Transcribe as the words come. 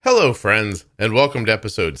Hello, friends, and welcome to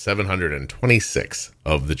episode 726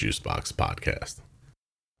 of the Juicebox Podcast.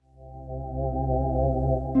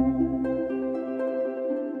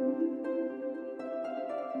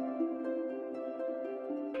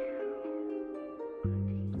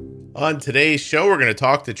 On today's show, we're going to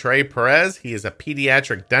talk to Trey Perez. He is a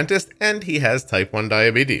pediatric dentist, and he has type 1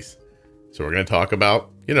 diabetes. So we're going to talk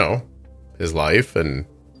about, his life and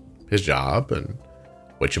his job and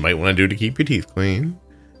what you might want to do to keep your teeth clean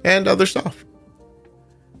and other stuff.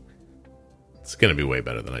 It's going to be way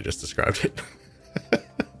better than I just described it.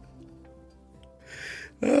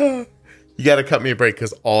 You got to cut me a break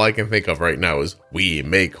because all I can think of right now is "We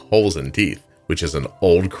make holes in teeth," which is an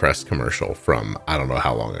old Crest commercial from I don't know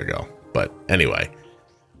how long ago. But anyway,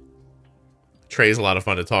 Trey's a lot of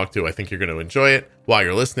fun to talk to. I think you're going to enjoy it. While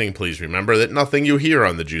you're listening, please remember that nothing you hear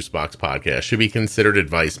on the Juicebox Podcast should be considered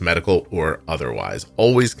advice, medical or otherwise.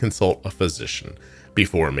 Always consult a physician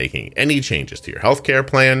before making any changes to your healthcare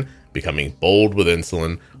plan, becoming bold with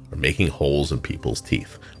insulin, or making holes in people's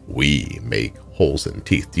teeth. We make holes in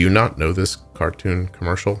teeth. Do you not know this cartoon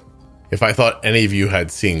commercial? If I thought any of you had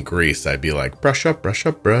seen Grease, I'd be like, brush up, brush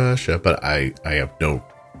up, brush up. But I have no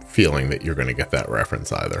feeling that you're going to get that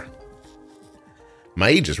reference either. My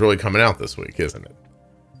age is really coming out this week, isn't it?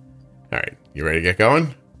 All right, you ready to get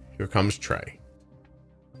going? Here comes Trey.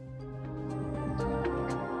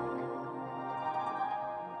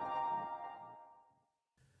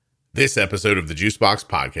 This episode of the Juicebox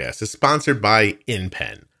Podcast is sponsored by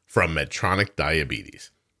InPen from Medtronic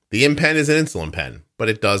Diabetes. The InPen is an insulin pen, but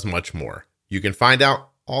it does much more. You can find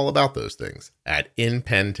out all about those things at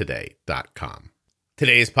inpentoday.com.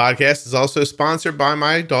 Today's podcast is also sponsored by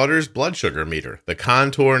my daughter's blood sugar meter, the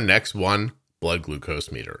Contour Next One blood glucose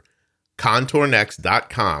meter.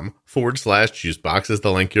 ContourNext.com/juicebox is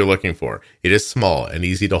the link you're looking for. It is small and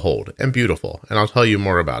easy to hold and beautiful, and I'll tell you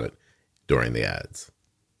more about it during the ads.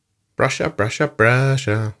 Brush up, brush up, brush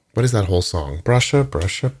up. What is that whole song? Brush up,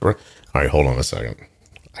 brush up, brush. All right, hold on a second.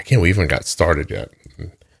 I can't, we even got started yet. All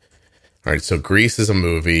right, so Grease is a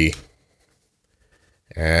movie,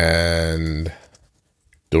 and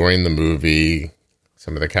during the movie,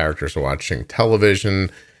 some of the characters are watching television,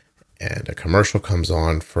 and a commercial comes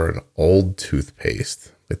on for an old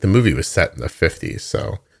toothpaste. Like the movie was set in the 50s,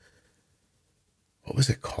 so what was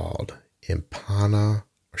it called? Impana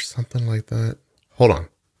or something like that? Hold on.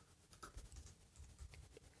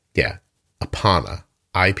 Yeah, Ipana,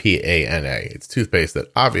 Ipana. It's toothpaste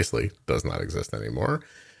that obviously does not exist anymore.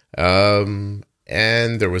 And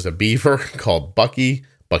there was a beaver called Bucky.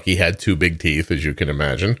 Bucky had two big teeth, as you can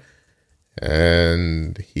imagine.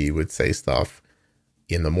 And he would say stuff.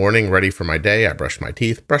 In the morning, ready for my day, I brush my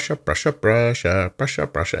teeth. Brush up, brush up, brush up, brush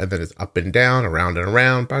up, brush up. And then it's up and down, around and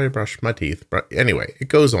around. I brush my teeth. Anyway, it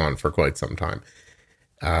goes on for quite some time.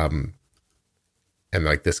 And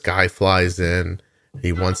like this guy flies in.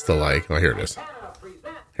 He wants to here it is.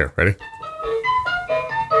 Here, ready?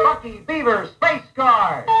 Bucky Beaver Space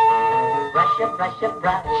Car. Brush up, brush up,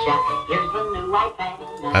 brush up. Here's the new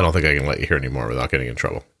iPad. I don't think I can let you hear anymore without getting in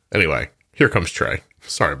trouble. Anyway, here comes Trey.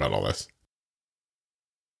 Sorry about all this.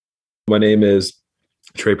 My name is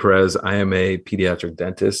Trey Perez. I am a pediatric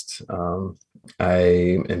dentist.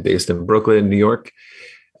 I am based in Brooklyn, New York.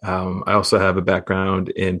 I also have a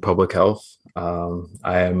background in public health. I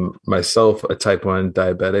am myself a type 1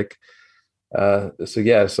 diabetic.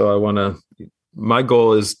 So my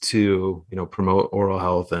goal is to, promote oral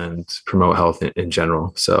health and promote health in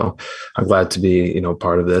general. So I'm glad to be,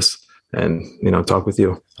 part of this and, talk with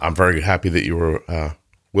you. I'm very happy that you were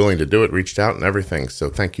willing to do it, reached out and everything. So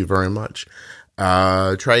thank you very much.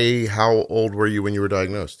 Trey, how old were you when you were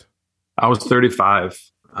diagnosed? I was 35.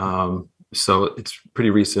 So it's pretty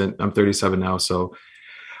recent. I'm 37 now. So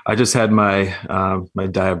I just had my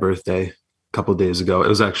dia birthday a couple of days ago. It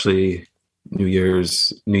was actually New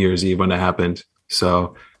Year's Eve when it happened.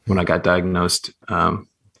 So when I got diagnosed, so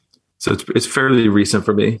it's fairly recent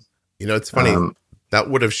for me. It's funny. That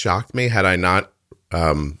would have shocked me had I not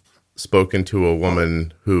spoken to a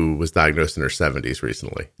woman who was diagnosed in her 70s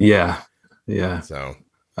recently. Yeah. So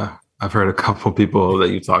I've heard a couple people that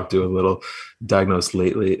you talked to a little diagnosed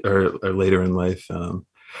lately or later in life.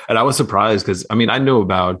 And I was surprised because, I know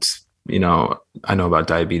about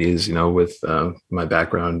diabetes, with my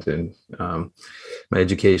background and my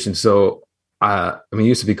education. So, it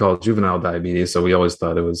used to be called juvenile diabetes. So we always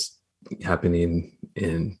thought it was happening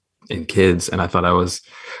in kids. And I thought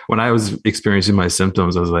when I was experiencing my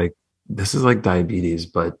symptoms, I was like, this is like diabetes,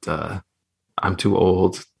 but I'm too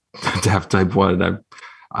old to have type 1.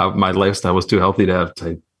 My lifestyle was too healthy to have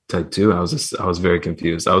type 2. I was very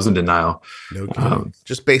confused. I was in denial. No kidding.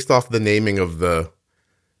 Just based off the naming of the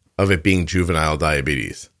of it being juvenile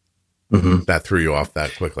diabetes that threw you off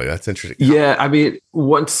that quickly. That's interesting. Yeah, I mean,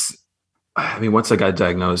 once I got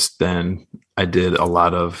diagnosed, then I did a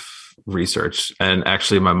lot of research, and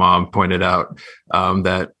actually, my mom pointed out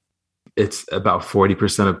that it's about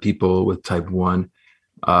 40% of people with type 1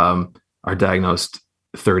 are diagnosed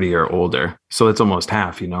 30 or older. So it's almost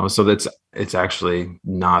half, so it's actually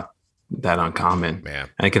not that uncommon. Man.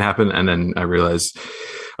 And it can happen. And then I realized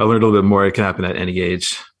I learned a little bit more. It can happen at any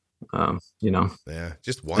age, Yeah.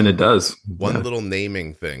 Just one. And it does. One little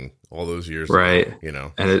naming thing all those years right.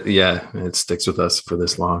 ago, And it sticks with us for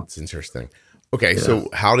this long. It's interesting. Okay. Yeah. So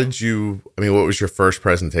how did you, what was your first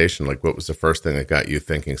presentation? Like, what was the first thing that got you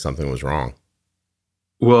thinking something was wrong?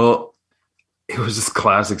 Well, it was just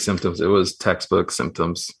classic symptoms. It was textbook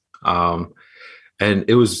symptoms. And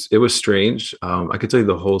it was strange. I could tell you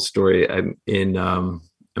the whole story. I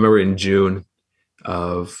remember in end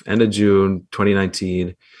of June,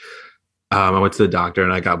 2019, I went to the doctor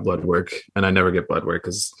and I got blood work, and I never get blood work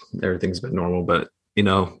because everything's been normal, but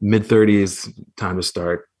mid-30s, time to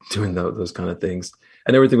start doing those kind of things.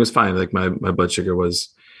 And everything was fine. Like my blood sugar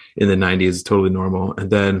was in the 90s, totally normal. And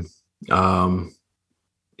then,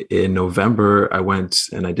 in November, I went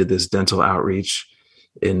and I did this dental outreach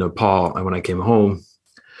in Nepal. And when I came home,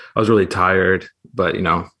 I was really tired, but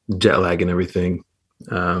jet lag and everything.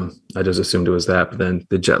 I just assumed it was that, but then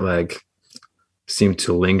the jet lag seemed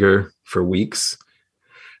to linger for weeks.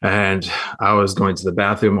 And I was going to the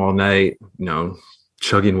bathroom all night,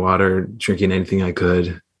 chugging water, drinking anything I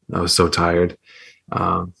could. I was so tired.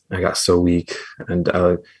 I got so weak, and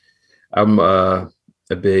I'm a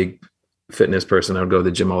big fitness person. I would go to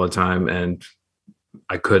the gym all the time, and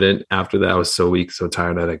I couldn't. After that, I was so weak, so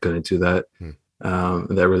tired that I couldn't do that.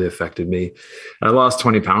 And that really affected me. I lost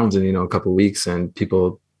 20 pounds in, a couple of weeks, and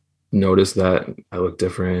people noticed that I looked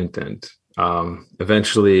different. And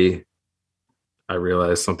eventually I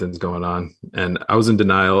realized something's going on, and I was in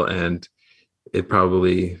denial, and it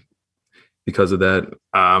probably, because of that,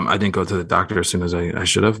 I didn't go to the doctor as soon as I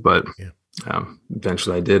should have, but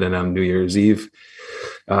eventually I did. And on New Year's Eve,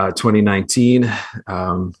 2019,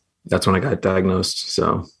 that's when I got diagnosed.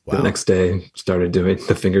 So the next day started doing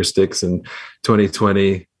the finger sticks, and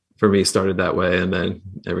 2020 for me started that way. And then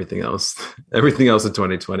everything else in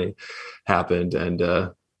 2020 happened. And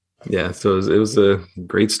so it was a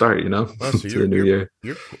great start, so to the new year.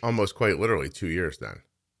 You're almost quite literally 2 years then.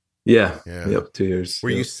 Yeah. Yep. 2 years.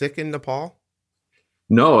 Were you sick in Nepal?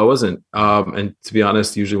 No, I wasn't. And to be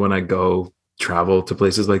honest, usually when I go travel to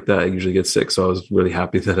places like that, I usually get sick. So I was really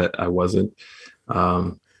happy that I wasn't.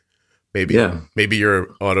 Maybe your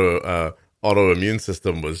autoimmune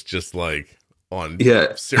system was just like on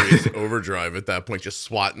serious overdrive at that point, just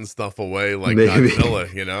swatting stuff away like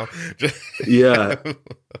Godzilla, Yeah.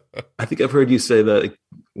 I think I've heard you say that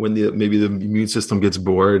when the immune system gets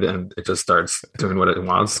bored and it just starts doing what it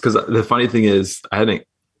wants. Because the funny thing is, I hadn't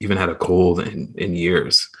even had a cold in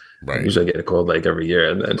years. Right. Usually I get a cold like every year,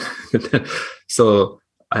 and then so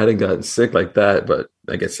I hadn't gotten sick like that, but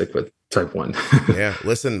I get sick with type 1. Yeah.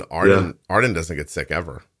 Listen, Arden doesn't get sick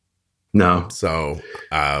ever. No. So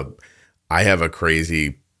I have a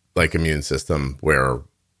crazy immune system where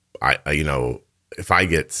I if I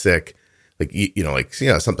get sick,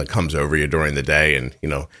 something comes over you during the day, and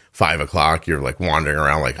 5:00 you're like wandering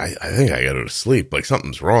around like I think I gotta go to sleep, like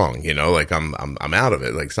something's wrong, I'm out of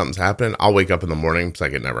it, like something's happening. I'll wake up in the morning, it's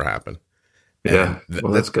like it never happened. Yeah,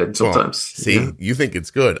 that's good sometimes. See, you think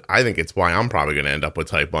it's good. I think it's why I'm probably going to end up with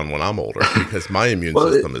type 1 when I'm older, because my immune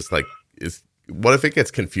system is what if it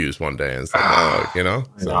gets confused one day and it's like,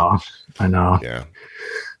 I know. Yeah.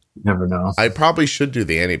 Never know. I probably should do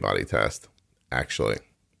the antibody test, actually.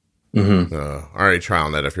 Mm-hmm. All right,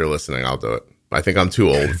 TrialNet, if you're listening, I'll do it. I think I'm too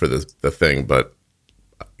old for the thing, but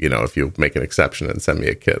if you make an exception and send me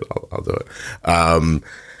a kit, I'll do it.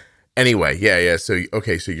 Anyway, yeah. So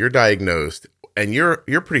you're diagnosed, and you're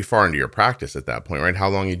pretty far into your practice at that point, right? How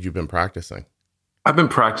long had you been practicing? I've been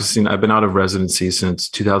practicing. I've been out of residency since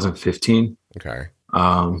 2015. Okay.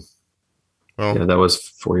 That was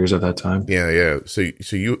 4 years at that time. Yeah. So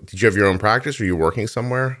did you have your own practice? Or are you working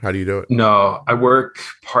somewhere? How do you do it? No, I work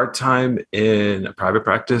part-time in a private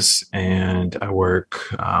practice, and I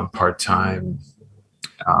work part-time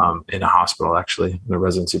in a hospital, actually, in a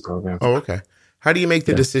residency program. Oh, okay. How do you make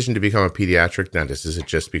the decision to become a pediatric dentist? Is it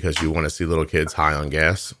just because you want to see little kids high on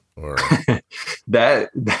gas, or that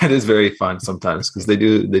is very fun sometimes, because they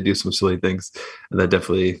do some silly things, and that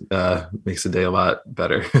definitely makes the day a lot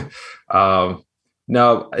better.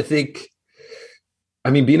 No, I think,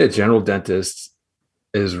 being a general dentist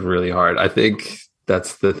is really hard. I think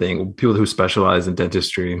that's the thing. People who specialize in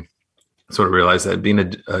dentistry, sort of realized that being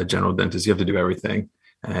a general dentist, you have to do everything.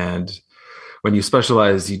 And when you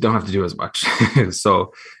specialize, you don't have to do as much.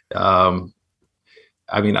 So,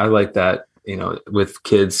 I mean, I like that, with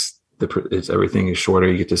kids, everything is shorter.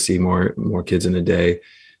 You get to see more kids in a day.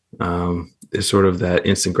 It's sort of that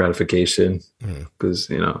instant gratification because,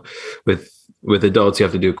 with adults, you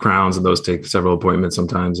have to do crowns and those take several appointments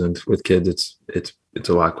sometimes. And with kids, it's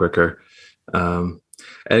a lot quicker.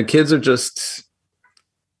 And kids are just,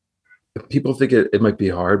 people think it might be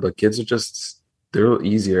hard, but kids are they're a little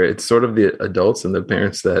easier. It's sort of the adults and the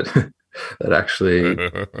parents that actually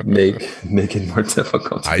make it more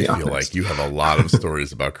difficult. I feel like you have a lot of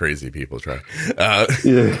stories about crazy people trying.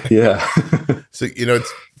 Yeah. So,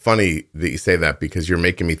 it's funny that you say that because you're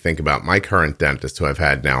making me think about my current dentist who I've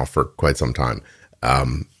had now for quite some time,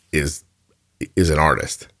 is an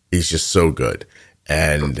artist. He's just so good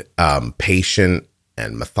and patient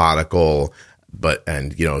and methodical,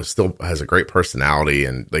 and still has a great personality.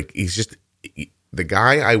 And like, he's just the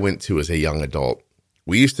guy I went to as a young adult.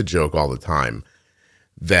 We used to joke all the time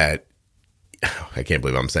that I can't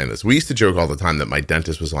believe I'm saying this. We used to joke all the time that my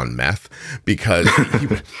dentist was on meth because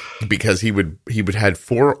he would had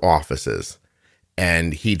 4 offices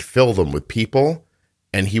and he'd fill them with people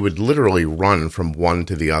and he would literally run from one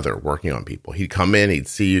to the other working on people. He'd come in, he'd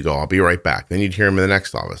see you, go, I'll be right back. Then you'd hear him in the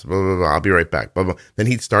next office, blah, blah, blah, I'll be right back, blah, blah. Then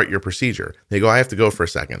he'd start your procedure. They go, I have to go for a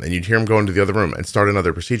second. Then you'd hear him go into the other room and start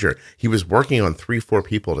another procedure. He was working on 3-4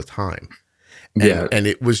 people at a time. And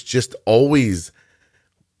it was just always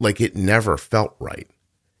like it never felt right.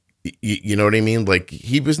 You know what I mean? Like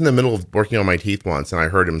he was in the middle of working on my teeth once and I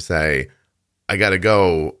heard him say, I got to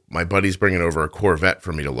go. My buddy's bringing over a Corvette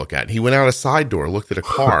for me to look at. And he went out a side door, looked at a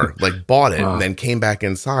car, like bought it and then came back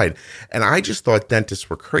inside. And I just thought dentists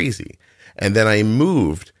were crazy. And then I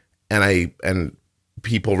moved and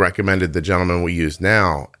people recommended the gentleman we use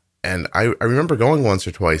now. And I remember going once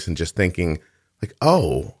or twice and just thinking like,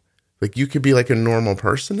 oh, like you could be like a normal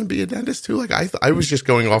person and be a dentist too. Like I was just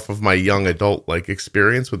going off of my young adult like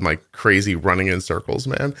experience with my crazy running in circles,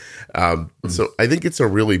 man. So I think it's a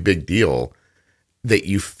really big deal that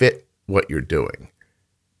you fit what you're doing.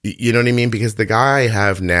 You know what I mean? Because the guy I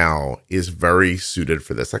have now is very suited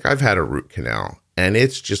for this. Like I've had a root canal and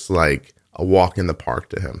it's just like a walk in the park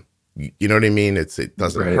to him. You know what I mean? It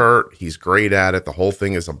doesn't hurt. He's great at it. The whole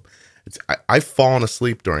thing is I've fallen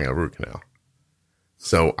asleep during a root canal.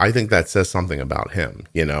 So I think that says something about him,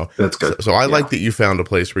 That's good. So I like that you found a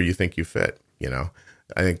place where you think you fit, I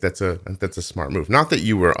think that's a smart move. Not that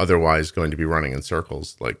you were otherwise going to be running in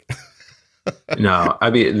circles. Like, no, I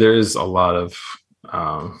mean, there's a lot of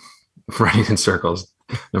running in circles,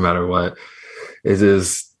 no matter what.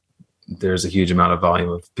 There's a huge amount of volume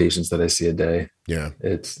of patients that I see a day. Yeah.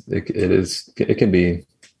 It can be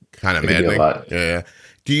kind of maddening. A lot. Yeah.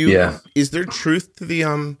 Is there truth to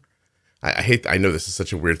the, I know this is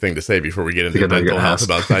such a weird thing to say before we get into dental health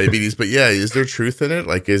about diabetes, but yeah, is there truth in it?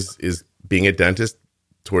 Like is being a dentist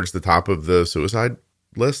towards the top of the suicide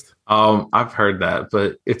list? I've heard that,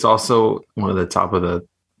 but it's also one of the top of the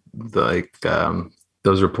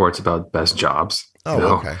those reports about best jobs.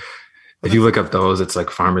 Oh, okay. If you look up those, it's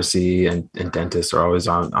like pharmacy and dentists are always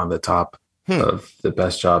on the top of the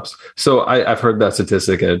best jobs. So I've heard that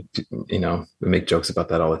statistic and, we make jokes about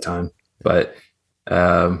that all the time, but,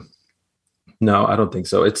 no, I don't think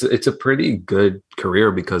so. It's a pretty good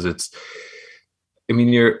career because it's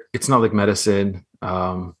not like medicine.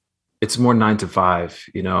 It's more 9 to 5,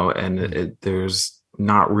 and there's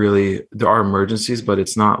not really, there are emergencies, but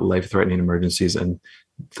it's not life-threatening emergencies. And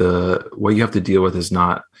what you have to deal with is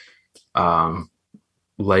not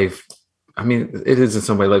life. I mean, it is in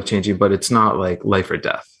some way life-changing, but it's not like life or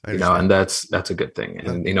death, and that's a good thing.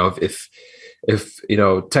 And, if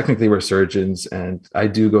technically we're surgeons and I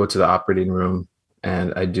do go to the operating room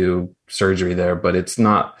and I do surgery there, but it's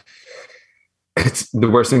the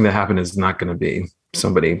worst thing that happened is not going to be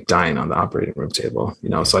somebody dying on the operating room table,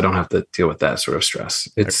 so I don't have to deal with that sort of stress.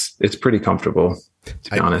 It's pretty comfortable,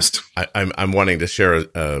 to be honest. I'm wanting to share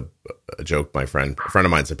a joke. A friend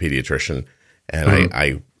of mine's a pediatrician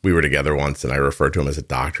and we were together once and I referred to him as a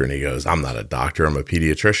doctor and he goes, I'm not a doctor, I'm a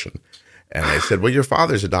pediatrician. And I said, well, your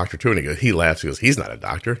father's a doctor too. And he laughs. He goes, he's not a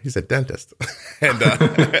doctor. He's a dentist. And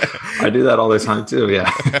I do that all the time too. Yeah.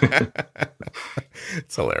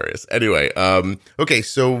 It's hilarious. Anyway. Okay.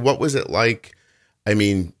 So what was it like? I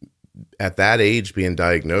mean, at that age being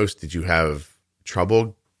diagnosed, did you have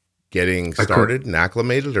trouble getting started and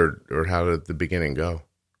acclimated or how did the beginning go?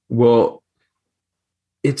 Well,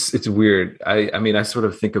 it's weird. I sort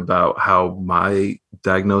of think about how my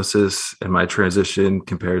diagnosis and my transition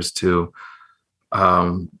compares to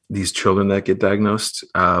these children that get diagnosed.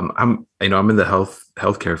 I'm in the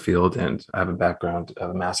healthcare field, and I have a background, I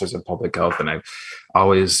have a master's in public health, and I'm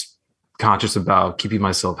always conscious about keeping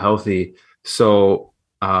myself healthy. So,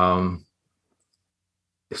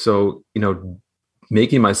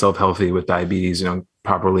 making myself healthy with diabetes,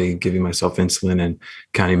 properly giving myself insulin and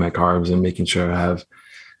counting my carbs and making sure I have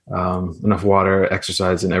enough water,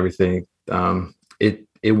 exercise, and everything.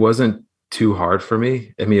 It wasn't too hard for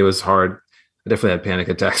me. I mean, it was hard. I definitely had panic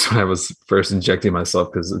attacks when I was first injecting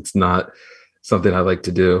myself because it's not something I like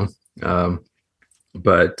to do.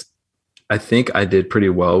 But I think I did pretty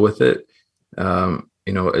well with it.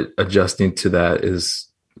 Adjusting to that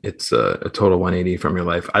it's a total 180 from your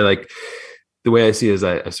life. I like the way I see it is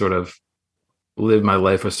I sort of lived my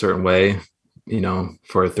life a certain way,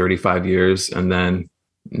 for 35 years. And then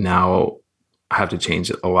now I have to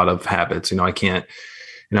change a lot of habits. I can't,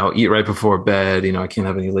 eat right before bed. I can't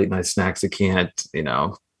have any late night snacks. I can't,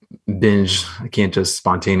 binge. I can't just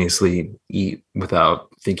spontaneously eat without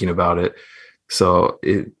thinking about it. So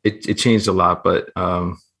it changed a lot, but,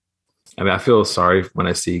 I feel sorry when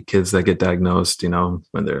I see kids that get diagnosed,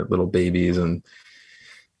 when they're little babies, and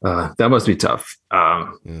that must be tough.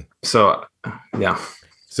 So, yeah.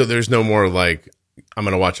 So there's no more like, I'm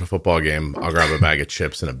going to watch a football game. I'll grab a bag of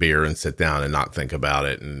chips and a beer and sit down and not think about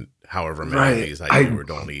it. And however many of these I do or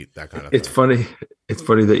don't eat, that kind of it's thing. It's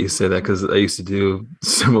funny that you say that, because I used to do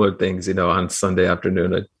similar things, on Sunday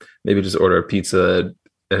afternoon. I'd maybe just order a pizza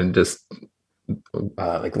and just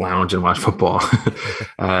like lounge and watch football.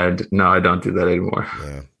 And no, I don't do that anymore.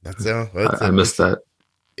 Yeah, I miss that.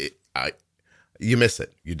 You miss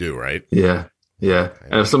it. You do, right? Yeah.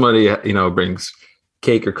 And if somebody, brings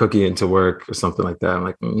cake or cookie into work or something like that, I'm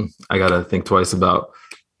like, I got to think twice about,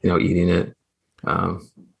 eating it.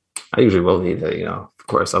 I usually will eat it, of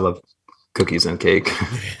course I love cookies and cake,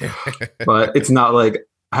 but it's not like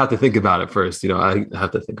I have to think about it first. I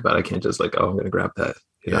have to think about it. I can't just like, I'm going to grab that.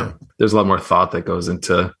 There's a lot more thought that goes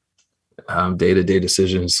into day-to-day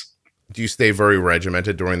decisions. Do you stay very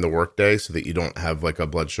regimented during the workday so that you don't have like a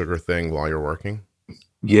blood sugar thing while you're working?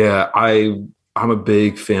 Yeah, I'm a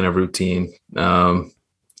big fan of routine. And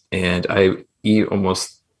I eat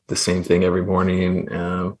almost the same thing every morning.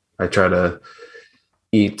 I try to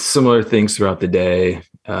eat similar things throughout the day.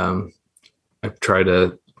 I try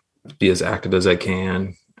to be as active as I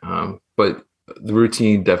can. But the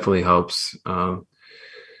routine definitely helps.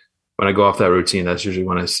 When I go off that routine, that's usually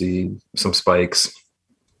when I see some spikes.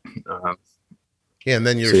 And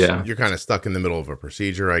then you're kind of stuck in the middle of a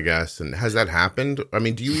procedure, I guess. And has that happened? I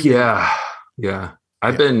mean, do you? Yeah.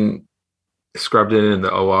 I've been scrubbed in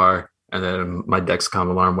the OR, and then my Dexcom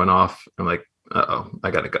alarm went off. I'm like, I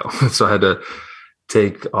got to go. So I had to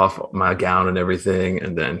take off my gown and everything,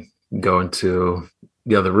 and then go into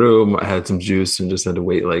the other room. I had some juice and just had to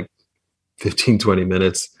wait like 15, 20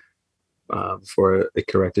 minutes before it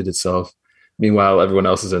corrected itself. Meanwhile, everyone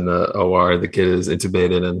else is in the OR. The kid is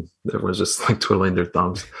intubated, and everyone's just like twiddling their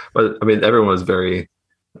thumbs. But I mean, everyone was they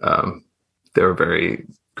were very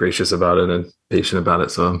gracious about it and patient about it.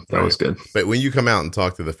 So that was good. But when you come out and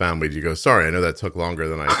talk to the family, do you go, sorry, I know that took longer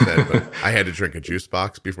than I said, but I had to drink a juice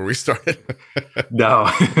box before we started? No,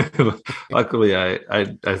 luckily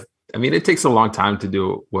I mean, it takes a long time to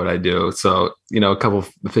do what I do. So, a couple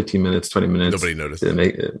 15 minutes, 20 minutes. Nobody noticed.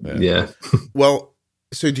 Yeah. Well,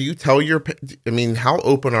 so do you tell how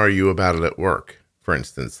open are you about it at work, for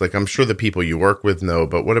instance? Like, I'm sure the people you work with know,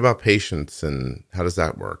 but what about patients, and how does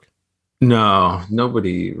that work? No,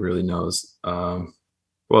 nobody really knows.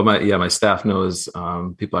 My staff knows,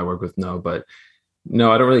 people I work with know, but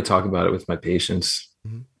no, I don't really talk about it with my patients.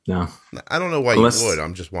 Mm-hmm. No. I don't know why you would.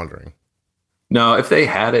 I'm just wondering. No, if they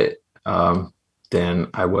had it, then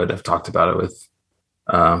I would have talked about it with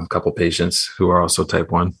a couple patients who are also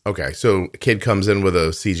type 1. Okay. So a kid comes in with a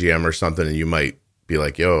CGM or something, and you might be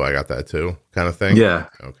like, yo, I got that too, kind of thing. Yeah.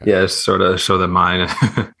 Okay. Yeah. Sort of show them mine.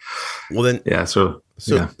 Well, then, yeah. So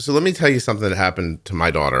let me tell you something that happened to my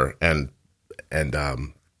daughter, and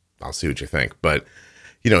I'll see what you think. But,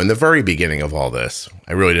 in the very beginning of all this,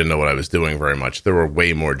 I really didn't know what I was doing very much. There were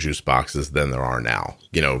way more juice boxes than there are now.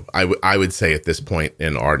 I would say at this point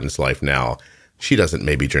in Arden's life now, she doesn't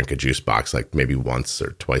maybe drink a juice box like maybe once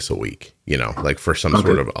or twice a week, like for some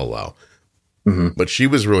sort of a low. Mm-hmm. But she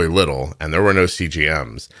was really little, and there were no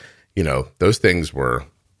CGMs. Those things were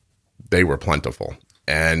plentiful.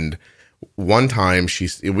 And one time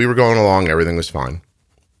we were going along, everything was fine.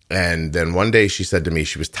 And then one day she said to me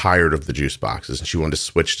she was tired of the juice boxes and she wanted to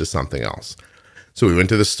switch to something else. So we went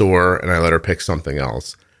to the store and I let her pick something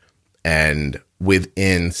else. And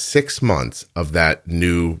within 6 months of that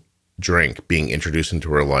new drink being introduced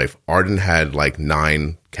into her life, Arden had like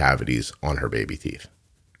 9 cavities on her baby teeth.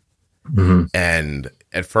 Mm-hmm. And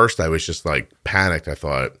at first I was just like panicked. I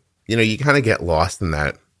thought, you kind of get lost in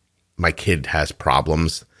that my kid has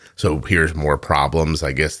problems. So here's more problems.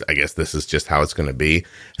 I guess this is just how it's going to be.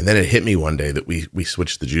 And then it hit me one day that we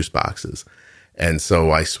switched the juice boxes. And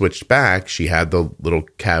so I switched back. She had the little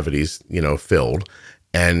cavities, filled,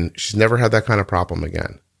 and she's never had that kind of problem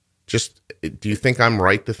again. Just, do you think I'm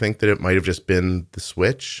right to think that it might have just been the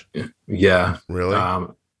switch? Yeah. Really?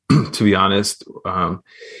 To be honest,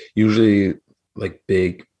 usually like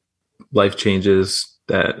big life changes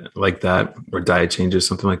that or diet changes,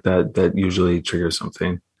 something like that usually triggers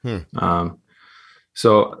something.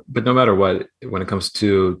 So, but no matter what, when it comes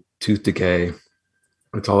to tooth decay,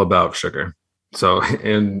 it's all about sugar. So,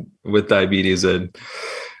 and with diabetes and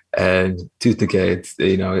tooth decay, it's,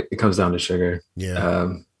 it comes down to sugar.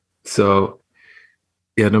 Yeah. So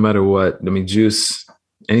yeah, no matter what, I mean, juice,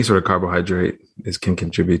 any sort of carbohydrate can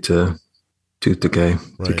contribute to tooth decay,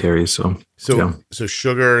 to caries. So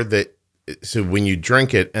sugar so when you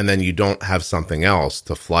drink it and then you don't have something else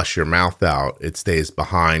to flush your mouth out, it stays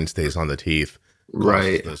on the teeth.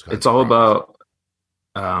 Right. It's all about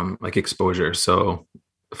like exposure. So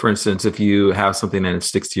for instance, if you have something and it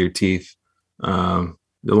sticks to your teeth, the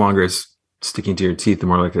longer it's sticking to your teeth, the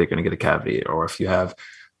more likely you're going to get a cavity. Or if you have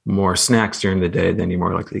more snacks during the day, then you're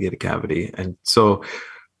more likely to get a cavity. And so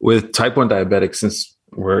with type 1 diabetics, since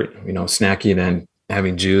we're, snacking and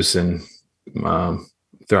having juice and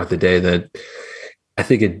throughout the day, that I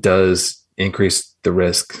think it does increase the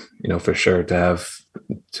risk, for sure, to have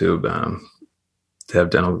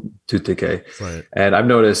dental tooth decay. Right. And I've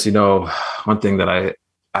noticed, one thing that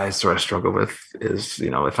I sort of struggle with is,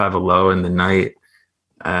 if I have a low in the night,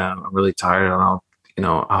 I'm really tired, and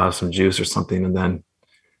I'll have some juice or something, and then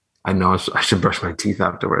I know I should brush my teeth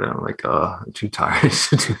afterward. And I'm like, oh, I'm too tired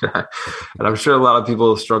to do that. And I'm sure a lot of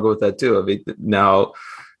people struggle with that too. I mean, now,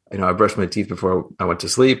 I brushed my teeth before I went to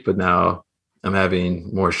sleep, but now I'm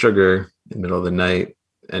having more sugar in the middle of the night,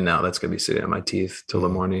 and now that's going to be sitting on my teeth till the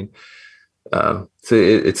morning. So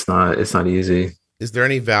it's not easy. Is there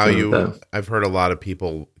any value? I've heard a lot of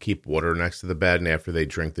people keep water next to the bed, and after they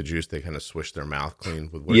drink the juice, they kind of swish their mouth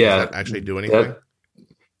clean with water. Yeah. Does that actually do anything?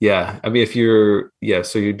 Yeah. I mean,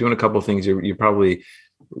 so you're doing a couple of things. You're probably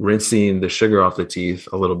rinsing the sugar off the teeth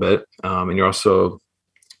a little bit. And you're also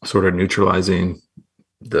sort of neutralizing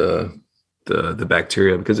the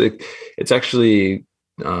bacteria, because it's actually,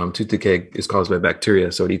 tooth decay is caused by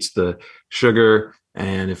bacteria. So it eats the sugar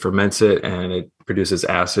and it ferments it and it produces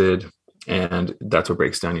acid, and that's what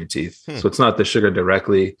breaks down your teeth. So it's not the sugar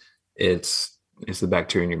directly, it's the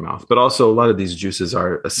bacteria in your mouth. But also a lot of these juices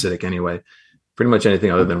are acidic anyway. Pretty much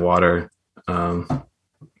anything other than water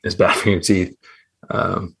is bad for your teeth.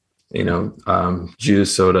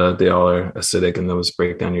 Juice, soda, they all are acidic, and those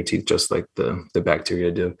break down your teeth just like the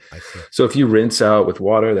bacteria do. So if you rinse out with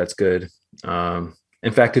water, that's good.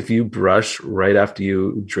 In fact, if you brush right after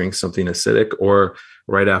you drink something acidic or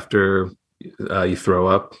right after you throw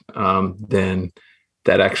up, then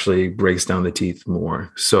that actually breaks down the teeth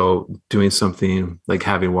more. So doing something like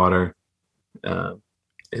having water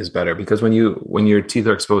is better, because when your teeth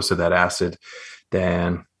are exposed to that acid,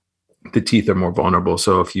 then the teeth are more vulnerable.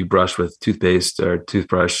 So if you brush with toothpaste or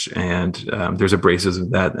toothbrush and there's abrasives of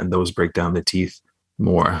that, and those break down the teeth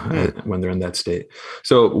more when they're in that state.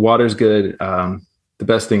 So water's good. The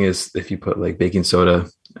best thing is if you put like baking soda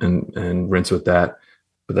and rinse with that,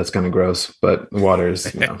 but that's kind of gross. But water is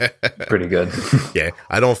pretty good. Yeah,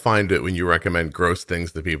 I don't find it when you recommend gross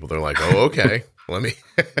things to people. They're like, oh, okay, let me.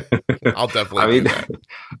 I'll definitely do that.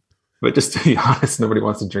 But just to be honest, nobody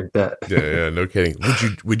wants to drink that. Yeah, no kidding.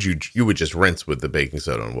 You would just rinse with the baking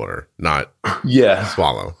soda and water, not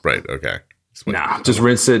swallow, right? Okay. Just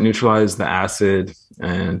rinse it, neutralize the acid,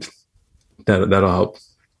 and that'll help.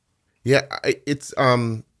 Yeah, it's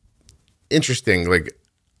interesting. Like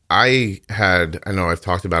I know I've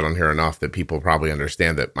talked about on here enough that people probably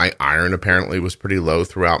understand that my iron apparently was pretty low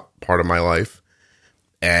throughout part of my life,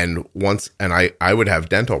 and I would have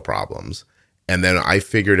dental problems. And then I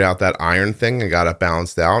figured out that iron thing and got it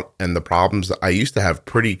balanced out. And the problems that I used to have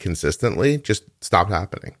pretty consistently just stopped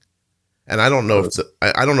happening. And I don't know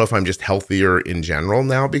if I'm just healthier in general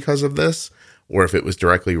now because of this, or if it was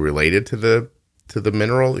directly related to the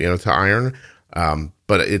mineral, to iron.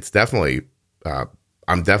 But it's definitely,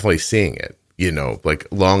 I'm definitely seeing it, like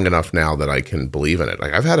long enough now that I can believe in it.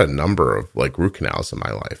 Like I've had a number of like root canals in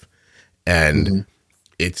my life, and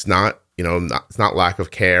it's not, it's not lack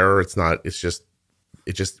of care. It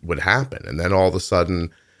just would happen. And then all of a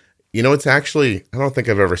sudden, it's actually, I don't think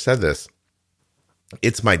I've ever said this.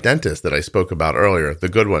 it's my dentist that I spoke about earlier, the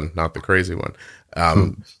good one, not the crazy one,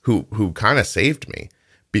 who kind of saved me,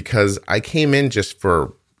 because I came in just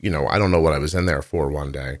for, I don't know what I was in there for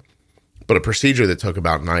one day, but a procedure that took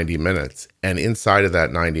about 90 minutes. And inside of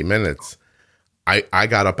that 90 minutes, I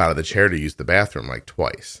got up out of the chair to use the bathroom like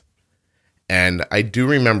twice. And I do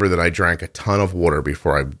remember that I drank a ton of water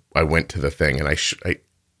before I went to the thing. And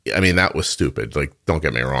I mean, that was stupid. Like, don't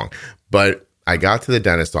get me wrong. But I got to the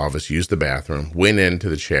dentist office, used the bathroom, went into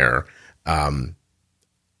the chair,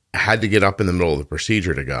 had to get up in the middle of the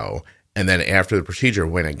procedure to go. And then after the procedure,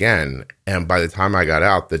 went again. And by the time I got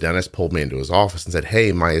out, the dentist pulled me into his office and said,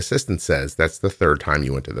 "Hey, my assistant says that's the third time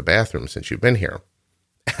you went to the bathroom since you've been here."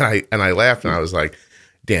 And I laughed, and I was like,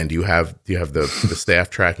 "Dan, do you have the staff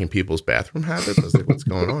tracking people's bathroom habits?" I was like, "What's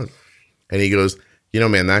going on?" And he goes,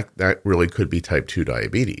 "Man, that really could be type 2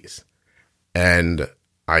 diabetes." And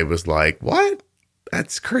I was like, "What?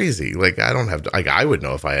 That's crazy. Like, I don't have, like, I would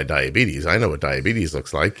know if I had diabetes. I know what diabetes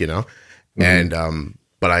looks like, Mm-hmm. And,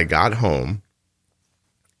 but I got home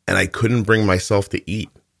and I couldn't bring myself to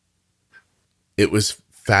eat. It was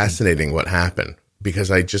fascinating what happened,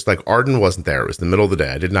 because I just, like, Arden wasn't there. It was the middle of the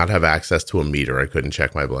day. I did not have access to a meter. I couldn't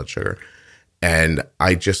check my blood sugar. And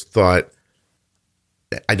I just thought,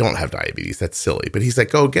 I don't have diabetes. That's silly. But he's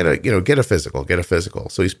like, "Oh, get a physical.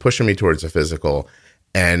 So he's pushing me towards a physical.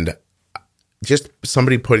 And just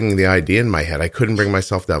somebody putting the idea in my head, I couldn't bring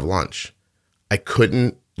myself to have lunch. I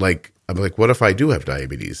couldn't, I'm like, what if I do have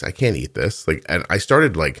diabetes? I can't eat this. And I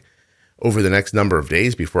started, over the next number of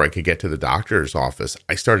days before I could get to the doctor's office,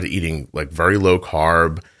 I started eating very low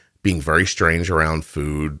carb, being very strange around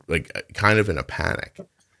food, kind of in a panic.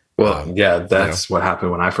 Well, yeah, that's what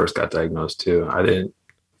happened when I first got diagnosed too.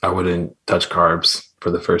 I wouldn't touch carbs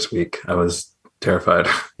for the first week. I was terrified.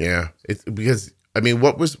 Yeah. It's because, I mean,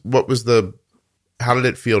 how did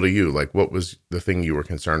it feel to you? What was the thing you were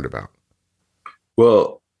concerned about?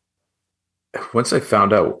 Well, once I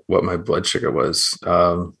found out what my blood sugar was,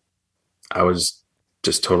 I was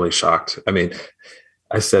just totally shocked. I mean,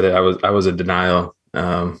 I said it, I was in denial,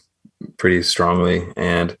 pretty strongly.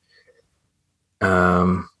 And,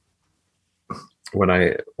 when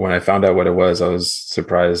I found out what it was, I was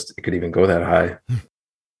surprised it could even go that high.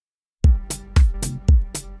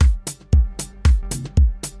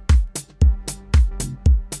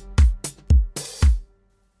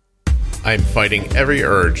 I'm fighting every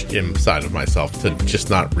urge inside of myself to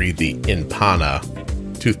just not read the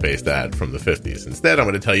Inpana toothpaste ad from the 50s. Instead, I'm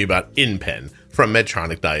going to tell you about InPen from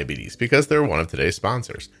Medtronic Diabetes, because they're one of today's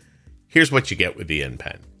sponsors. Here's what you get with the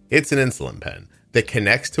InPen. It's an insulin pen that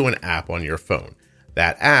connects to an app on your phone.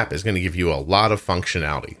 That app is going to give you a lot of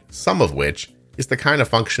functionality, some of which is the kind of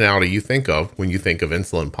functionality you think of when you think of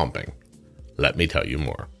insulin pumping. Let me tell you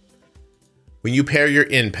more. When you pair your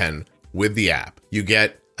InPen with the app, you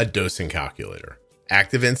get a dosing calculator,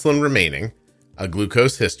 active insulin remaining, a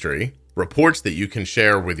glucose history, reports that you can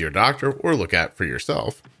share with your doctor or look at for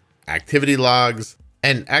yourself, activity logs,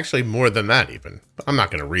 and actually more than that even. But I'm not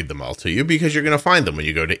going to read them all to you, because you're going to find them when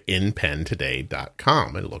you go to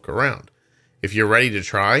inpentoday.com and look around. If you're ready to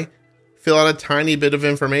try, fill out a tiny bit of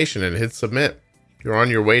information and hit submit. You're on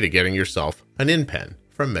your way to getting yourself an InPen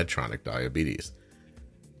from Medtronic Diabetes.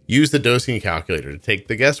 Use the dosing calculator to take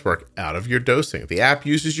the guesswork out of your dosing. The app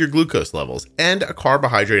uses your glucose levels and a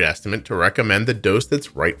carbohydrate estimate to recommend the dose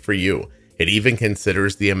that's right for you. It even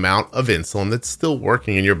considers the amount of insulin that's still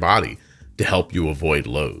working in your body to help you avoid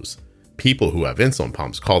lows. People who have insulin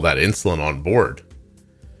pumps call that insulin on board.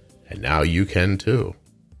 And now you can too.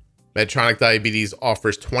 Medtronic Diabetes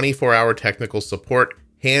offers 24-hour technical support,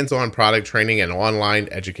 hands-on product training, and online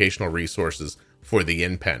educational resources for the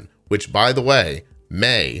InPen, which, by the way,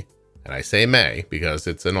 may, and I say may because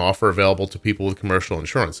it's an offer available to people with commercial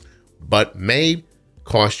insurance, but may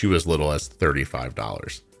cost you as little as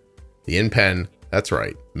 $35. The InPen, that's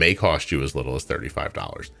right, may cost you as little as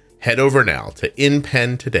 $35. Head over now to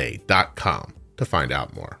inpentoday.com to find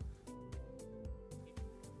out more.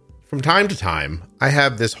 From time to time, I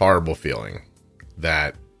have this horrible feeling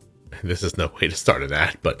that, this is no way to start an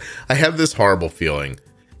ad, but I have this horrible feeling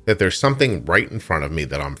that there's something right in front of me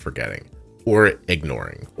that I'm forgetting, or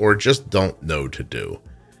ignoring, or just don't know to do.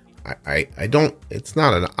 I don't, it's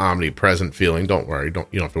not an omnipresent feeling, don't worry, you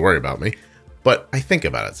don't have to worry about me, but I think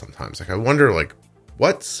about it sometimes. I wonder,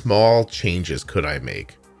 what small changes could I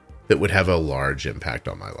make that would have a large impact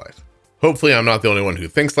on my life? Hopefully I'm not the only one who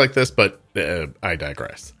thinks like this, but I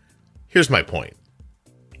digress. Here's my point.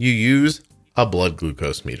 You use a blood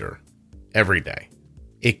glucose meter every day.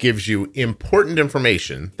 It gives you important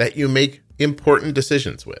information that you make important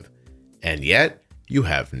decisions with. And yet, you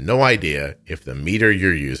have no idea if the meter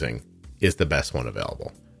you're using is the best one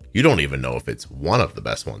available. You don't even know if it's one of the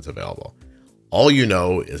best ones available. All you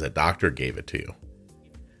know is a doctor gave it to you.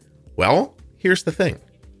 Well, here's the thing.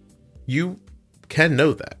 You can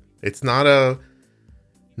know that. It's not a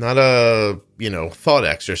thought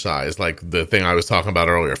exercise like the thing I was talking about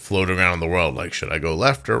earlier, floating around the world, like, should I go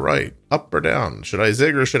left or right, up or down? Should I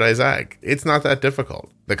zig or should I zag? It's not that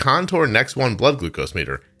difficult. The Contour Next One blood glucose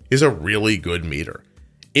meter is a really good meter.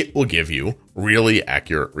 It will give you really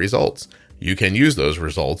accurate results. You can use those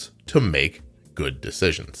results to make good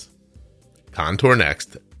decisions.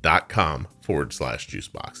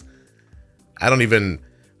 ContourNext.com/juicebox.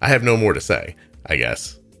 I have no more to say, I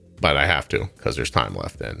guess, but I have to because there's time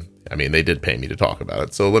left. And I mean, they did pay me to talk about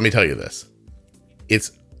it. So let me tell you this.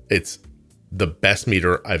 It's the best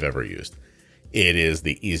meter I've ever used. It is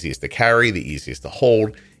the easiest to carry, the easiest to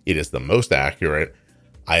hold. It is the most accurate.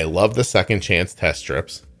 I love the second chance test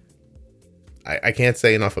strips. I can't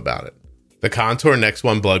say enough about it. The Contour Next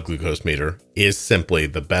One blood glucose meter is simply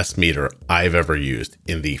the best meter I've ever used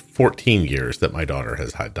in the 14 years that my daughter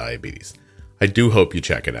has had diabetes. I do hope you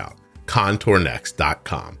check it out.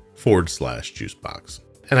 ContourNext.com/juicebox.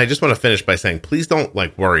 And I just want to finish by saying, please don't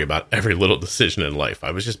worry about every little decision in life.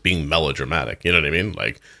 I was just being melodramatic. You know what I mean?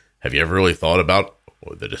 Have you ever really thought about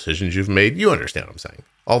the decisions you've made? You understand what I'm saying.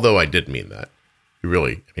 Although I did mean that.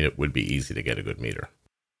 It would be easy to get a good meter.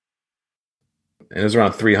 And it was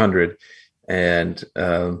around 300. And,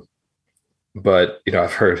 but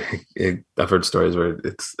I've heard stories where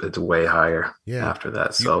it's way higher after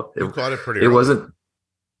that. So you caught it pretty early. It wasn't.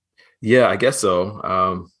 Yeah, I guess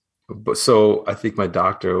so. But so I think my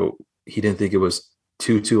doctor, he didn't think it was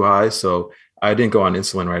too high. So I didn't go on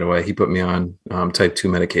insulin right away. He put me on type 2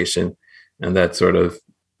 medication, and that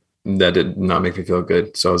did not make me feel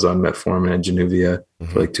good. So I was on metformin and Januvia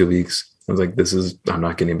for 2 weeks. I was like, I'm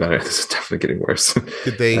not getting better. This is definitely getting worse.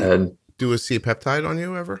 Did they do a C-peptide on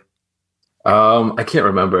you ever? I can't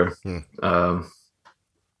remember. I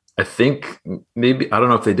think maybe, I don't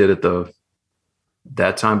know if they did it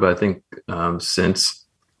that time, but I think since,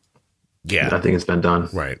 I think it's been done.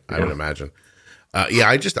 Right. I would imagine.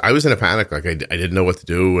 I was in a panic. I didn't know what to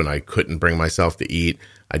do, and I couldn't bring myself to eat.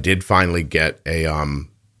 I did finally get an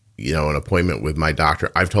appointment with my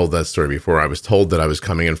doctor. I've told that story before. I was told that I was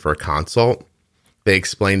coming in for a consult. They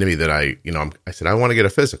explained to me that I said, I want to get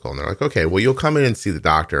a physical. And they're like, okay, well, you'll come in and see the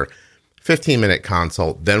doctor, 15-minute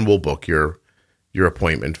consult. Then we'll book your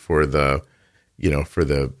appointment for the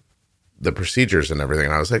procedures and everything.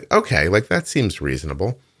 And I was like, okay, that seems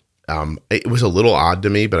reasonable. It was a little odd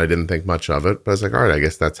to me, but I didn't think much of it. But I was like, all right, I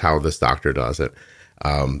guess that's how this doctor does it.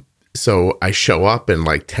 So I show up, and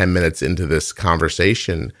 10 minutes into this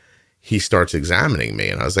conversation, he starts examining me.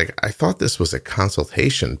 And I was like, I thought this was a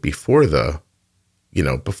consultation before the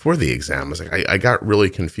exam. I was like, I got really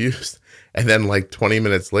confused. And then 20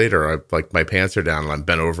 minutes later, my pants are down and I'm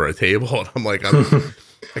bent over a table. And I'm like, I'm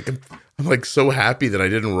so happy that I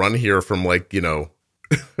didn't run here from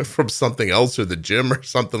from something else or the gym or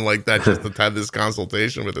something like that, just to have this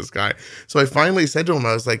consultation with this guy. So I finally said to him,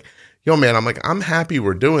 I was like, yo, man, I'm happy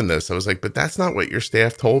we're doing this. I was like, but that's not what your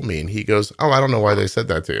staff told me. And he goes, oh, I don't know why they said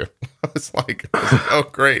that to you. I was like, oh,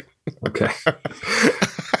 great. Okay.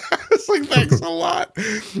 It's thanks a lot.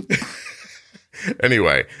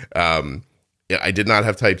 Anyway, I did not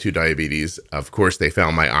have type 2 diabetes. Of course, they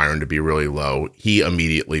found my iron to be really low. He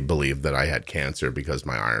immediately believed that I had cancer because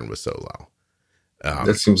my iron was so low.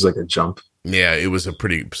 That seems like a jump. Yeah, it was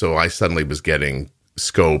so I suddenly was getting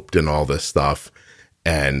scoped and all this stuff.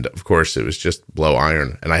 And of course, it was just low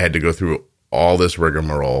iron. And I had to go through all this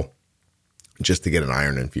rigmarole just to get an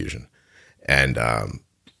iron infusion. And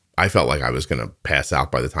I felt like I was going to pass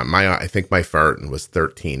out by the time I think my ferritin was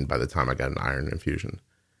 13 by the time I got an iron infusion.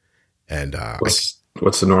 And what's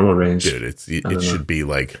the normal range? Dude, it should be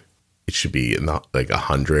in the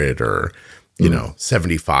 100 or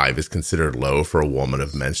 75 is considered low for a woman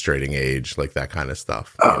of menstruating age, that kind of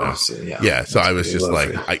stuff. So, yeah. So I was just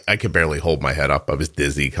I could barely hold my head up. I was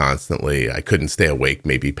dizzy constantly. I couldn't stay awake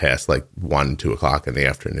maybe past 1-2 o'clock in the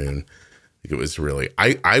afternoon. It was really,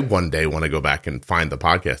 I one day want to go back and find the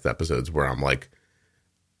podcast episodes where I'm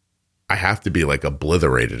I have to be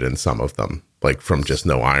obliterated in some of them, from just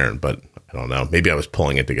no iron, but I don't know. Maybe I was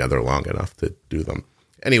pulling it together long enough to do them.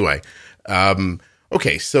 Anyway.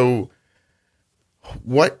 Okay. So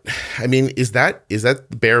is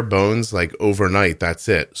that bare bones, overnight? That's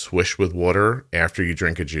it. Swish with water after you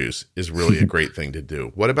drink a juice is really a great thing to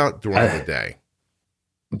do. What about during the day?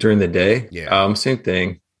 During the day? Yeah. Same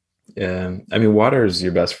thing. Water is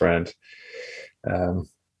your best friend.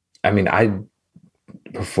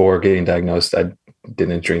 Before getting diagnosed, I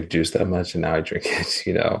didn't drink juice that much, and now I drink it.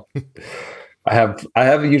 I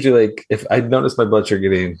have usually, like, if I notice my blood sugar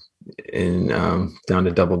getting in down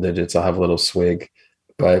to double digits, I'll have a little swig.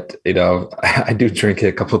 But I do drink it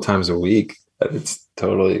a couple times a week. It's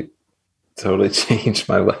totally changed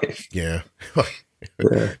my life. Yeah.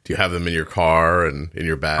 Yeah. Do you have them in your car and in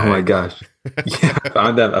your bag? Oh my gosh. Yeah,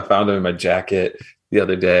 I found them in my jacket the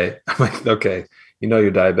other day. I'm like, okay,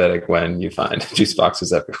 you're diabetic when you find juice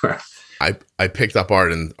boxes everywhere. I picked up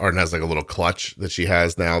Arden. Arden has like a little clutch that she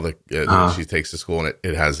has now that she takes to school, and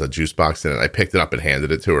it has a juice box in it. I picked it up and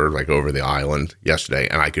handed it to her like over the island yesterday,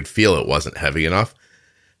 and I could feel it wasn't heavy enough.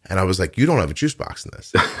 And I was like, "You don't have a juice box in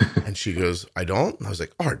this." And she goes, "I don't." And I was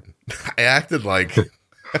like, "Arden." I acted like,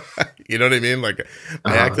 you know what I mean? Like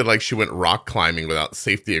I acted like she went rock climbing without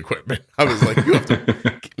safety equipment. I was like, "You have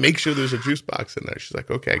to make sure there's a juice box in there." She's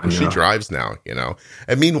like, "Okay," because she drives now,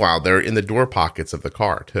 And meanwhile, they're in the door pockets of the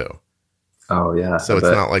car too. Oh yeah. So it's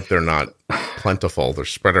not like they're not plentiful. They're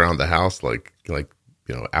spread around the house like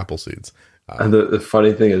apple seeds. And the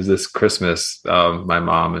funny thing is, this Christmas, my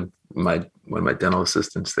mom and one of my dental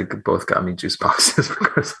assistants, they both got me juice boxes for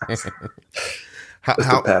Christmas. Just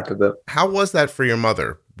a pack of them. How was that for your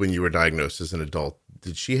mother when you were diagnosed as an adult?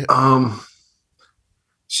 Did she? I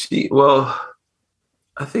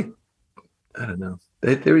think, I don't know.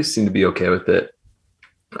 They always seem to be okay with it.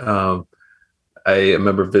 I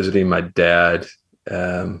remember visiting my dad.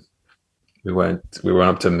 We went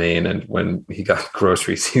up to Maine, and when he got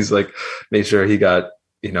groceries, he's like, made sure he got,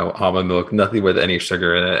 almond milk, nothing with any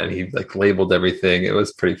sugar in it. And he like labeled everything. It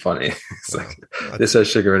was pretty funny. It's like, this has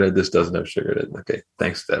sugar in it. This doesn't have sugar in it. Okay.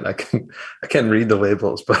 Thanks, Dad. I can't read the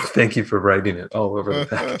labels, but thank you for writing it all over the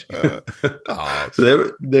package.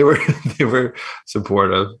 So they were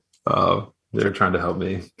supportive. They're trying to help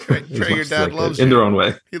me. Trey, your dad loves you. In their own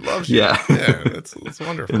way. He loves you. Yeah. Yeah, it's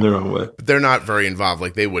wonderful. In their own way. But they're not very involved.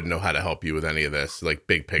 Like, they wouldn't know how to help you with any of this, like,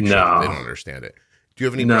 big picture. No. They don't understand it. Do you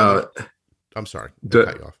have any brothers? I'm sorry. To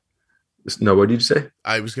cut you off. No, what did you say?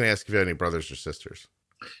 I was going to ask if you had any brothers or sisters.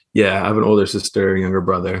 Yeah, I have an older sister, younger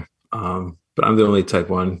brother. But I'm the only type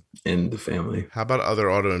 1 in the family. How about other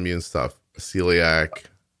autoimmune stuff? Celiac?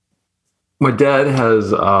 My dad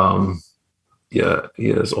has... he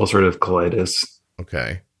has ulcerative colitis.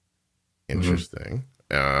 Okay. Interesting.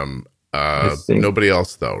 Nobody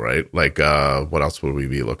else though, right? Like, what else would we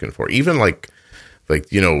be looking for? Even like,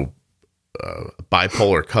 bipolar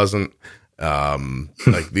cousin.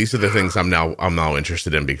 Like, these are the things I'm now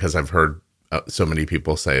interested in, because I've heard so many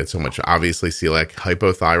people say it so much. Obviously, celiac,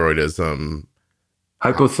 hypothyroidism.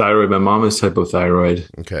 Hypothyroid. My mom is hypothyroid.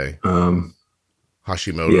 Okay.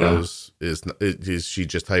 Hashimoto's is she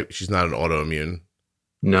just she's not an autoimmune?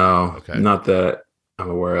 No, okay. Not that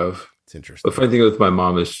I'm aware of. It's interesting. The funny thing with my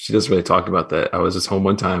mom is she doesn't really talk about that. I was just home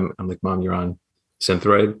one time. I'm like, "Mom, you're on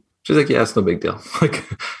Synthroid?" She's like, "Yeah, it's no big deal." Like,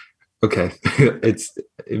 okay,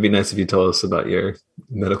 it'd be nice if you tell us about your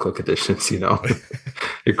medical conditions, your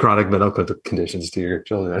chronic medical conditions to your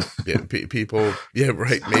children. Yeah, people. Yeah,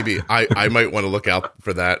 right. Maybe I might want to look out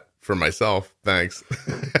for that for myself. Thanks.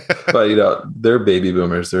 But they're baby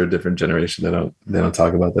boomers. They're a different generation. They don't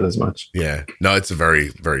talk about that as much. Yeah, no, it's very,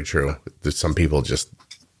 very true. There's some people just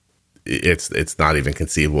it's not even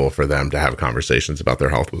conceivable for them to have conversations about their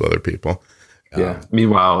health with other people. Yeah.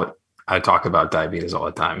 Meanwhile, I talk about diabetes all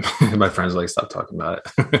the time. My friends like, stop talking about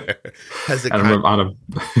it.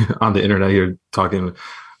 On the internet, you're talking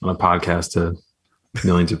on a podcast to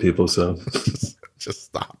millions of people. So just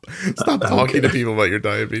stop talking to people about your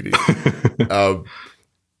diabetes.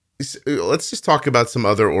 Let's just talk about some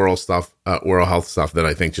other oral health stuff that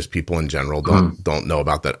I think just people in general don't know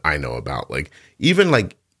about, that I know about. Like, even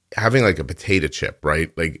like having like a potato chip,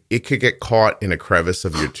 right? Like, it could get caught in a crevice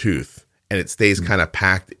of your tooth and it stays kind of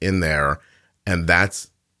packed in there, and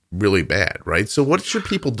that's really bad, right? So what should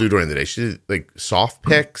people do during the day? Should like soft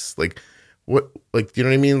picks? Like, what, like, do you know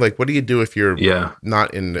what I mean? Like, what do you do if you're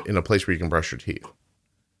not in a place where you can brush your teeth?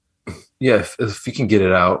 Yeah, if you can get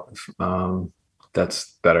it out,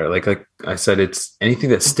 that's better. Like I said, it's anything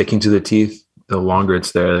that's sticking to the teeth. The longer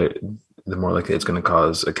it's there, the more likely it's going to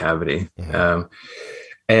cause a cavity. Mm-hmm.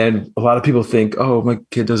 And a lot of people think, "Oh, my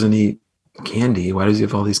kid doesn't eat candy. Why does he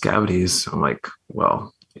have all these cavities?" I'm like,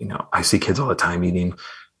 well, I see kids all the time eating,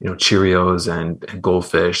 Cheerios and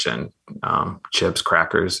Goldfish and chips,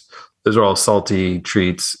 crackers. Those are all salty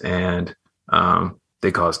treats, and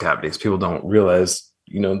they cause cavities. People don't realize,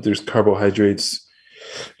 there's carbohydrates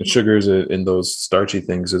and sugars in those starchy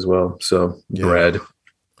things as well. So bread,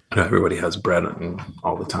 everybody has bread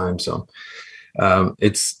all the time. So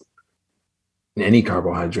it's any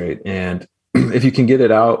carbohydrate. And if you can get it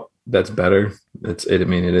out, that's better. I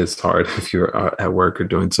mean, it is hard if you're at work or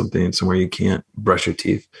doing something somewhere you can't brush your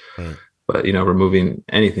teeth. Right. But removing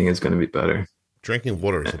anything is going to be better. Drinking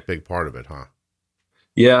water is a big part of it, huh?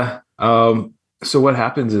 Yeah. So what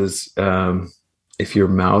happens is if your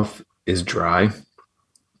mouth is dry,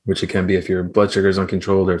 which it can be if your blood sugar is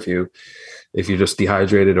uncontrolled, or if you're just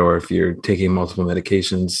dehydrated, or if you're taking multiple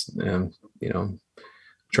medications,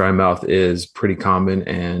 dry mouth is pretty common,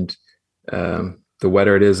 and the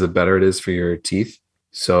wetter it is, the better it is for your teeth.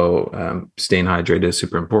 So staying hydrated is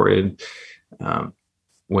super important.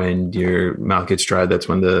 When your mouth gets dry, that's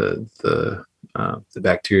when the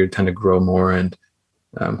bacteria tend to grow more and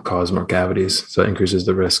cause more cavities. So it increases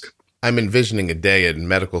the risk. I'm envisioning a day in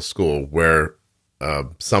medical school where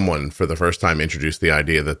someone for the first time introduced the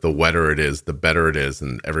idea that the wetter it is, the better it is,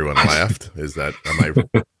 and everyone laughed. Is that,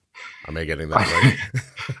 am I getting that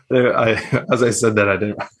right? As I said that, I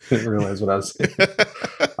didn't realize what I was saying.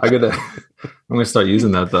 I'm gonna start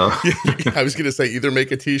using that though. I was gonna say either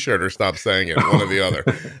make a T-shirt or stop saying it, one or the other.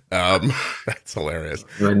 That's hilarious.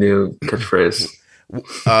 My new catchphrase.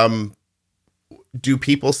 Do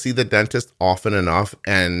people see the dentist often enough?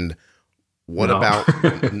 And what about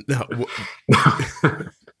no?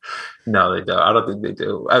 No, they don't. I don't think they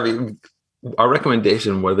do. I mean, our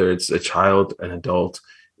recommendation, whether it's a child, an adult,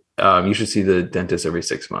 you should see the dentist every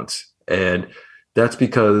 6 months, and that's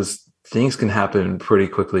because things can happen pretty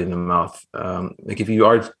quickly in the mouth. Like if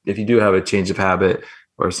you do have a change of habit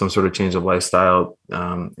or some sort of change of lifestyle,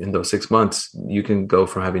 in those 6 months, you can go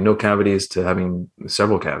from having no cavities to having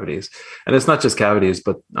several cavities. And it's not just cavities,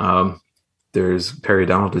 but there's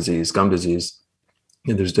periodontal disease, gum disease,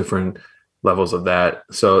 and there's different levels of that.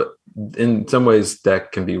 So in some ways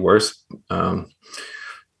that can be worse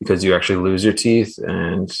because you actually lose your teeth,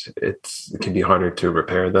 and it can be harder to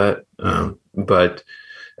repair that. But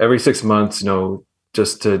every 6 months,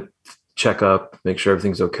 just to check up, make sure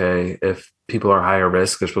everything's okay. If people are higher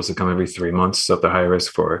risk, they're supposed to come every 3 months. So if they're higher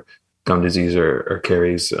risk for gum disease or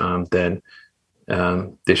caries, then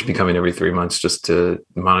they should be coming every 3 months just to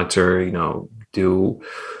monitor, do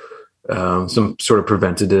some sort of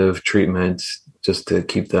preventative treatment just to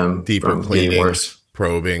keep them deeper from getting worse.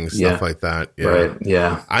 Probing, stuff like that. Yeah. Right.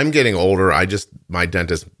 Yeah. I'm getting older. My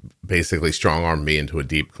dentist basically strong-armed me into a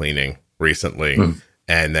deep cleaning recently,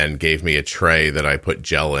 and then gave me a tray that I put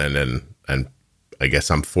gel in, and I guess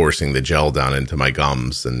I'm forcing the gel down into my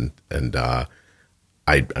gums, and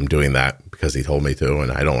I'm doing that because he told me to,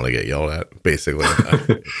 and I don't want to get yelled at, basically.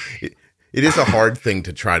 It is a hard thing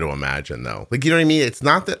to try to imagine, though. Like, you know what I mean? It's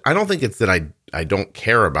not that, I don't think it's that I don't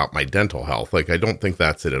care about my dental health. Like, I don't think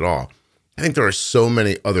that's it at all. I think there are so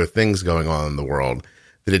many other things going on in the world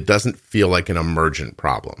that it doesn't feel like an emergent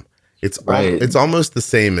problem. It's it's almost the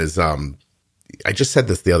same as, I just said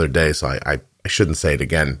this the other day, so I shouldn't say it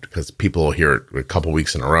again because people will hear it a couple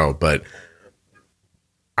weeks in a row, but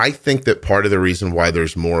I think that part of the reason why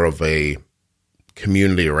there's more of a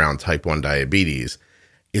community around type 1 diabetes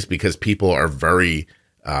is because people are very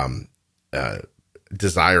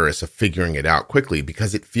desirous of figuring it out quickly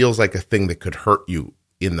because it feels like a thing that could hurt you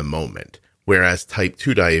in the moment. Whereas type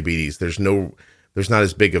 2 diabetes, there's not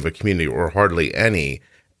as big of a community or hardly any,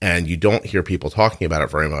 and you don't hear people talking about it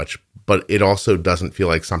very much, but it also doesn't feel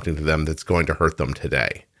like something to them that's going to hurt them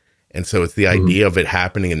today. And so it's the idea of it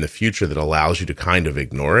happening in the future that allows you to kind of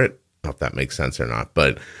ignore it. I don't know if that makes sense or not,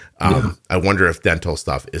 but I wonder if dental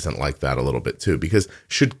stuff isn't like that a little bit too, because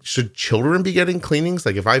should children be getting cleanings?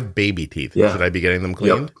 Like if I have baby teeth, should I be getting them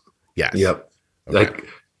cleaned? Yes. Okay. Like,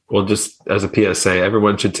 well, just as a PSA,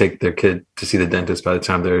 everyone should take their kid to see the dentist by the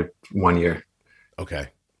time they're 1 year. Okay.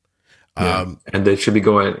 And they should be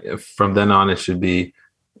going from then on. It should be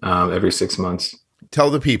every 6 months. Tell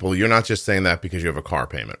the people you're not just saying that because you have a car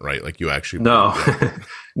payment, right? Like you actually no.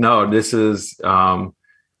 This is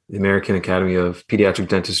the American Academy of Pediatric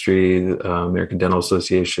Dentistry, American Dental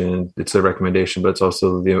Association. It's a recommendation, but it's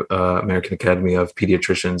also the American Academy of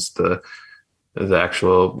Pediatricians, the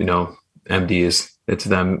actual MDs. It's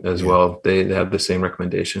them as well. They have the same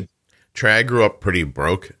recommendation. Trey, I grew up pretty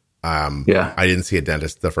broke. I didn't see a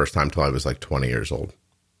dentist the first time till I was like 20 years old.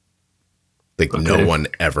 Like no one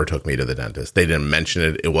ever took me to the dentist. They didn't mention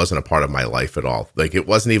it. It wasn't a part of my life at all. Like it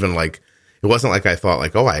wasn't like I thought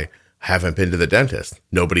like, oh, I haven't been to the dentist.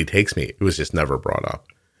 Nobody takes me. It was just never brought up.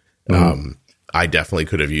 I definitely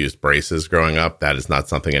could have used braces growing up. That is not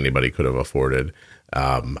something anybody could have afforded.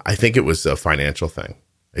 I think it was a financial thing.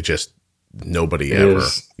 It just nobody ever.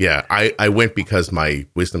 Yeah, I went because my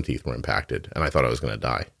wisdom teeth were impacted, and I thought I was going to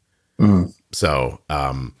die. So,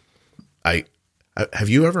 have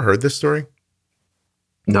you ever heard this story?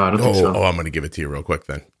 No, I don't think so. Oh, I'm going to give it to you real quick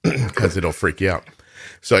then, because it'll freak you out.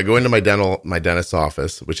 So I go into my dentist's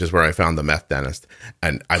office, which is where I found the meth dentist.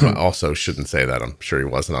 And I also shouldn't say that. I'm sure he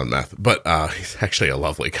wasn't on meth, but he's actually a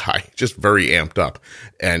lovely guy, just very amped up.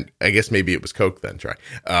 And I guess maybe it was Coke then, Trey.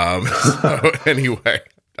 So anyway,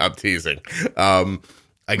 I'm teasing.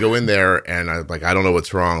 I go in there and I'm like, I don't know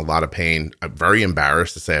what's wrong. A lot of pain. I'm very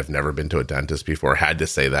embarrassed to say I've never been to a dentist before. Had to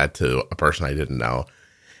say that to a person I didn't know.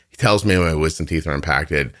 He tells me my wisdom teeth are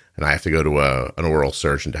impacted and I have to go to an oral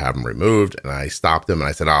surgeon to have them removed. And I stopped him and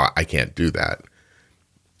I said, oh, I can't do that.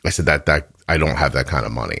 I said that I don't have that kind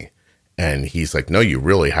of money. And he's like, no, you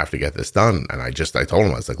really have to get this done. And I told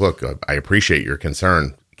him, I was like, look, I appreciate your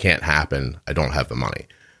concern. It can't happen. I don't have the money.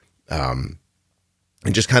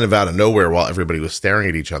 And just kind of out of nowhere, while everybody was staring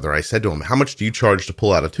at each other, I said to him, how much do you charge to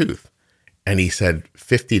pull out a tooth? And he said,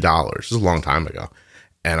 $50. This is a long time ago.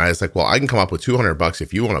 And I was like, well, I can come up with $200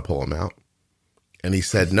 if you want to pull them out. And he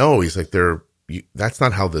said, no, he's like, that's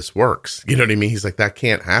not how this works. You know what I mean? He's like, that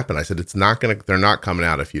can't happen. I said, they're not coming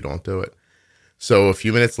out if you don't do it. So a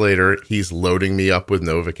few minutes later, he's loading me up with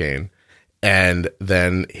Novocaine. And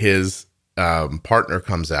then his partner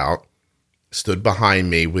comes out, stood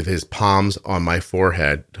behind me with his palms on my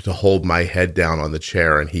forehead to hold my head down on the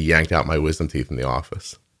chair. And he yanked out my wisdom teeth in the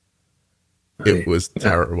office. It was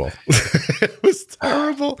terrible. It was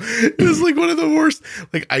terrible. It was like one of the worst.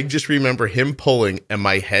 Like, I just remember him pulling and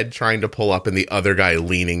my head trying to pull up and the other guy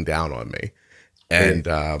leaning down on me. And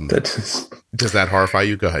does that horrify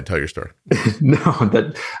you? Go ahead, tell your story. No,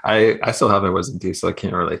 that I still have my wisdom teeth, so I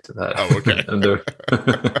can't relate to that. Oh, okay.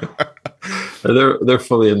 And they're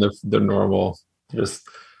fully in their normal. Just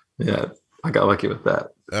I got lucky with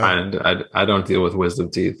that. Oh. And I don't deal with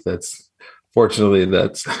wisdom teeth. Fortunately,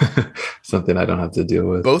 that's something I don't have to deal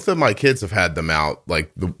with. Both of my kids have had them out,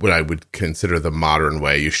 like what I would consider the modern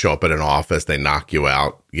way. You show up at an office, they knock you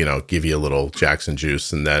out, give you a little Jackson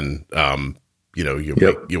juice, and then,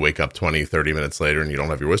 you wake up 20, 30 minutes later and you don't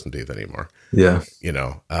have your wisdom teeth anymore. Yeah.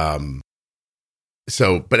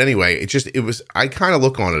 But anyway, I kind of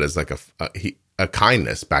look on it as like a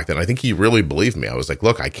kindness back then. I think he really believed me. I was like,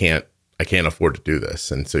 look, I can't afford to do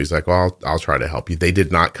this. And so he's like, well, I'll try to help you. They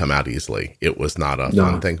did not come out easily. It was not a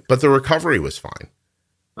fun thing, but the recovery was fine.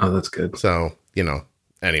 Oh, that's good. So,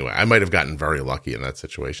 anyway, I might've gotten very lucky in that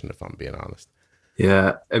situation, if I'm being honest.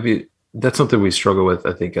 Yeah. I mean, that's something we struggle with,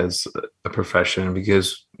 I think, as a profession,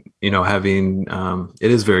 because, having,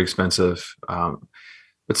 it is very expensive.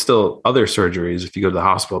 But still, other surgeries, if you go to the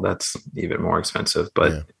hospital, that's even more expensive.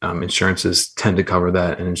 But insurances tend to cover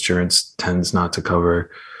that, and insurance tends not to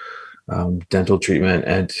cover dental treatment.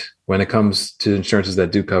 And when it comes to insurances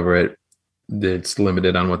that do cover it, it's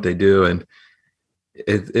limited on what they do. And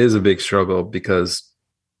it is a big struggle because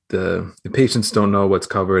the patients don't know what's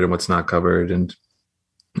covered and what's not covered. And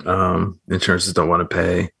insurances don't want to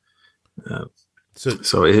pay.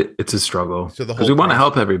 So it's a struggle because we want to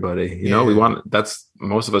help everybody,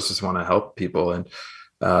 most of us just want to help people. And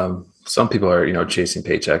some people are, chasing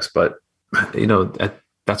paychecks, but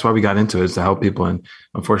that's why we got into it, is to help people. And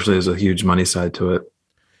unfortunately, there's a huge money side to it.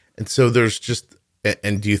 And so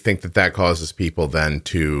and do you think that causes people then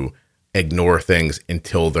to ignore things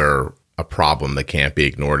until they're a problem that can't be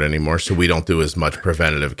ignored anymore? So we don't do as much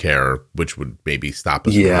preventative care, which would maybe stop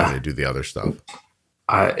us from having to do the other stuff.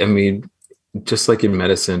 I mean, just like in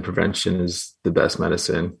medicine, prevention is the best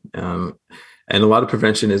medicine. And a lot of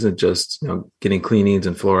prevention isn't just, getting cleanings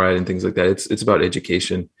and fluoride and things like that. It's about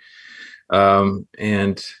education. I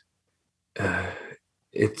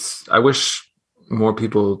wish more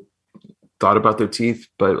people thought about their teeth,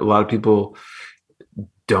 but a lot of people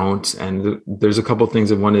don't. And there's a couple of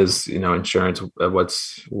things. And one is, insurance,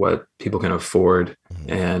 what people can afford.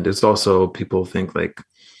 Mm-hmm. And it's also, people think like,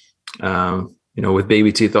 with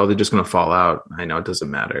baby teeth, they're just going to fall out. I know it doesn't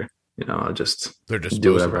matter. I'll just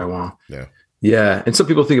do whatever I want. Yeah. Yeah. And some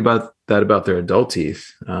people think about their adult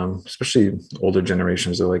teeth, especially older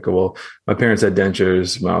generations. They're like, oh, well, my parents had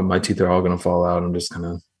dentures. Well, my teeth are all going to fall out. It's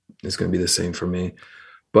going to be the same for me.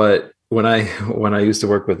 But when I used to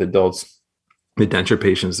work with adults, the denture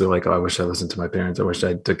patients, they're like, oh, I wish I listened to my parents. I wish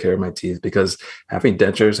I took care of my teeth, because having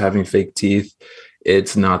dentures, having fake teeth,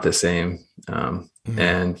 it's not the same.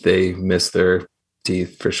 And they miss their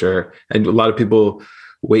teeth for sure. And a lot of people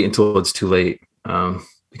wait until it's too late.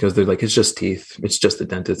 Because they're like, it's just teeth. It's just the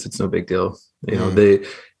dentist. It's no big deal.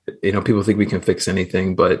 People think we can fix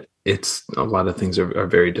anything, but a lot of things are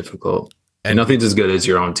very difficult. And nothing's as good as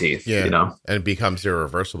your own teeth, And it becomes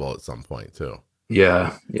irreversible at some point too.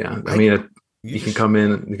 Yeah. Yeah. I mean, you can come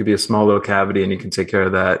in, it could be a small little cavity and you can take care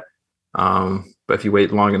of that. But if you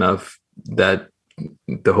wait long enough, that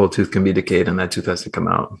the whole tooth can be decayed and that tooth has to come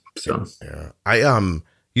out. So, yeah.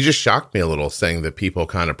 You just shocked me a little saying that people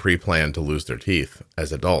kind of pre-plan to lose their teeth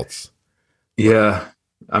as adults. Yeah.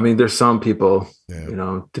 I mean, there's some people, Yeah. you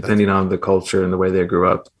know, depending on the culture and the way they grew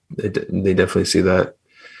up, they definitely see that.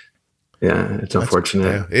 Yeah, it's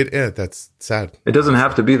unfortunate. That's sad. It doesn't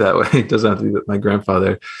have to be that way. It doesn't have to be. My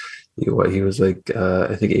grandfather, he was like,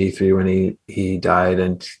 I think 83 when he died,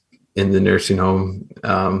 and in the nursing home,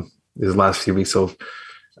 his last few weeks of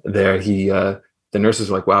there, the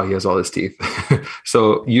nurses were like, wow, he has all his teeth.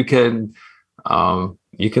 So you can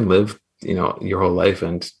live, you know, your whole life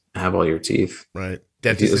and have all your teeth. Right.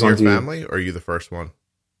 Dentist in your family, or are you the first one?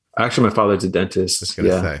 Actually, my father's a dentist. Just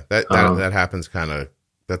gonna say that happens kind of.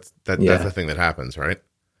 That's the thing that happens, right?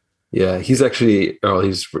 Yeah, he's actually,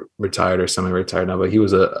 he's retired or semi-retired now, but he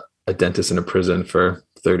was a dentist in a prison for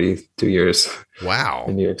 32 years. Wow.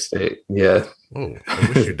 In New York State. Yeah. Oh,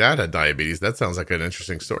 I wish your dad had diabetes. That sounds like an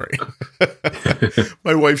interesting story.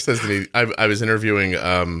 My wife says to me, I was interviewing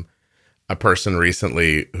a person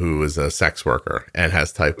recently who is a sex worker and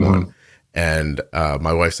has type 1. And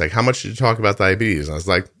my wife's like, how much did you talk about diabetes? And I was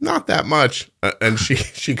like, not that much. And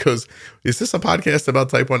she goes, is this a podcast about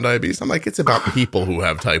type 1 diabetes? I'm like, it's about people who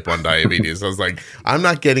have type 1 diabetes. I was like, I'm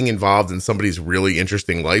not getting involved in somebody's really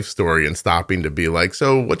interesting life story and stopping to be like,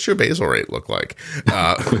 so what's your basal rate look like?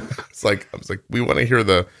 I was like, we want to hear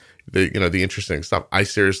the interesting stuff. I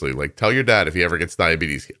seriously, like, tell your dad if he ever gets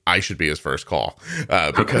diabetes, I should be his first call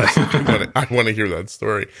because I want to hear that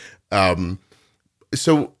story.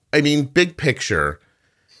 So, I mean, big picture,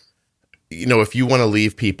 you know, if you want to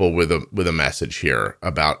leave people with a message here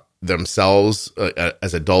about themselves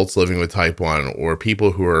as adults living with type 1 or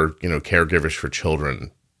people who are, you know, caregivers for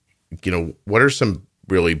children, you know, what are some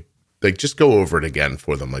really, like, just go over it again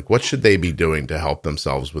for them. Like, what should they be doing to help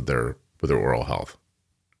themselves with their oral health?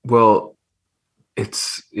 Well,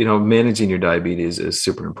 it's, you know, managing your diabetes is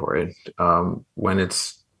super important. When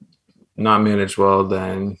it's not managed well,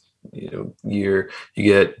 then you know, you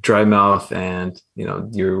get dry mouth, and you know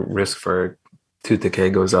your risk for tooth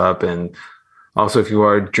decay goes up. And also, if you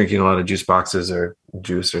are drinking a lot of juice boxes or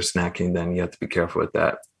juice or snacking, then you have to be careful with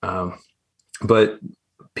that. But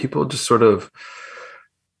people just sort of,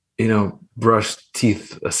 you know, brush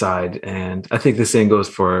teeth aside, and I think the same goes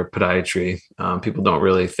for podiatry. People don't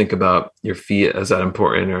really think about your feet as that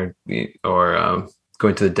important, or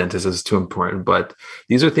going to the dentist is too important. But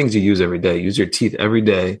these are things you use every day. Use your teeth every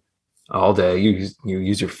day. All day. You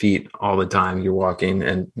use your feet all the time. You're walking,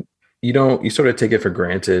 and you sort of take it for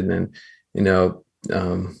granted. And, you know,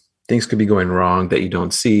 things could be going wrong that you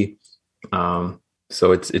don't see.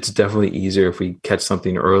 So it's definitely easier if we catch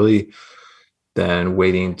something early than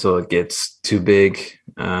waiting until it gets too big.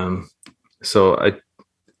 So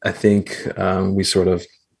I think we sort of,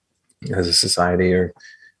 as a society or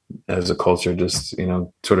as a culture, just, you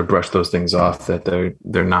know, sort of brush those things off, that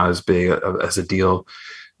they're not as big as a deal.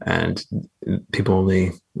 And people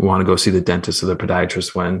only want to go see the dentist or the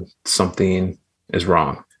podiatrist when something is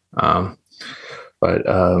wrong.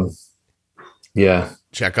 Yeah.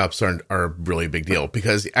 Checkups are a really big deal,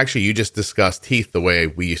 because actually you just discussed teeth the way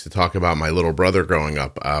we used to talk about my little brother growing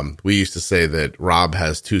up. We used to say that Rob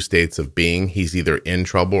has 2 states of being. He's either in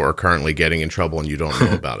trouble or currently getting in trouble, and you don't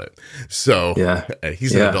know about it. So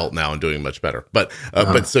he's an adult now and doing much better. But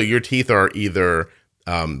so your teeth are either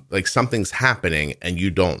like something's happening and you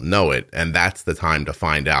don't know it, and that's the time to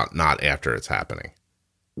find out, not after it's happening.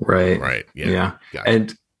 Right. Yeah.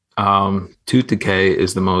 And tooth decay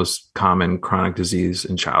is the most common chronic disease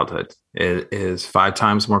in childhood. It is 5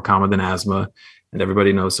 times more common than asthma, and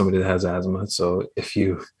everybody knows somebody that has asthma. So if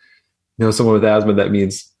you know someone with asthma, that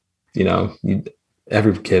means, you know,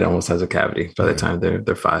 every kid almost has a cavity by the time they're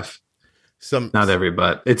 5. Not every,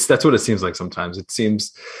 but that's what it seems like sometimes.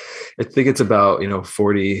 I think it's about, you know,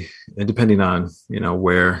 40, and depending on, you know,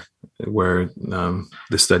 where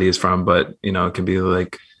the study is from, but, you know, it can be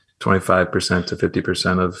like 25% to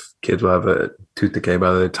 50% of kids will have a tooth decay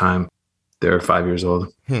by the time they're 5 years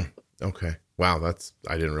old. Okay. Wow.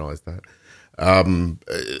 I didn't realize that.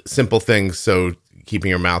 Simple things. So keeping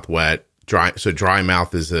your mouth wet, dry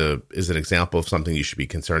mouth is an example of something you should be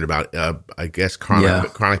concerned about. I guess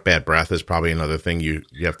chronic bad breath is probably another thing you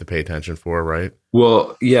have to pay attention for, right?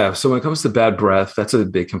 Well, yeah. So when it comes to bad breath, that's a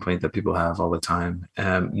big complaint that people have all the time.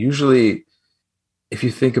 Usually, if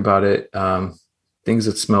you think about it, things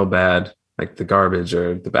that smell bad, like the garbage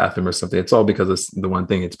or the bathroom or something, it's all because of the one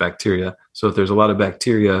thing, it's bacteria. So if there's a lot of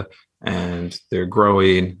bacteria and they're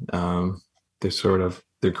growing,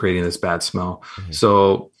 they're creating this bad smell. Mm-hmm.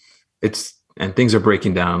 So and things are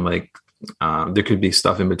breaking down, like there could be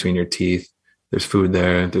stuff in between your teeth. There's food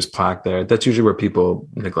there, there's plaque there. That's usually where people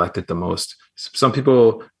neglect it the most. Some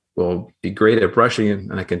people will be great at brushing,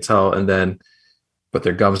 and I can tell, but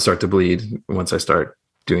their gums start to bleed once I start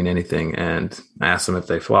doing anything. And I ask them if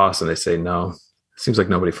they floss, and they say no. Seems like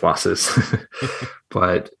nobody flosses.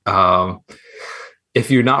 But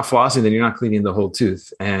if you're not flossing, then you're not cleaning the whole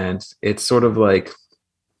tooth. And it's sort of like,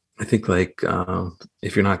 I think like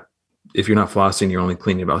if you're not flossing, you're only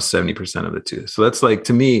cleaning about 70% of the tooth. So that's like,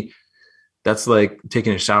 to me, that's like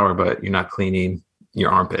taking a shower, but you're not cleaning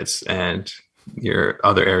your armpits and your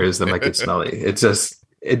other areas that might get smelly.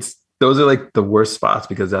 Those are like the worst spots,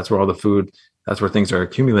 because that's where all the food, that's where things are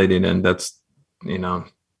accumulating. And that's,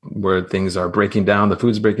 where things are breaking down, the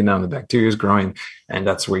food's breaking down, the bacteria is growing. And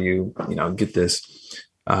that's where you get this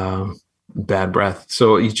bad breath.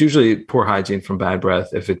 So it's usually poor hygiene from bad breath.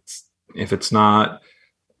 If the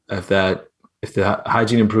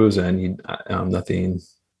hygiene improves and nothing,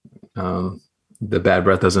 the bad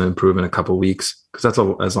breath doesn't improve in a couple of weeks, because that's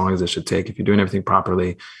as long as it should take. If you're doing everything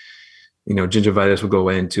properly, gingivitis will go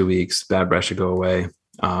away in 2 weeks. Bad breath should go away.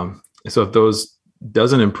 So if those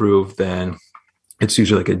doesn't improve, then it's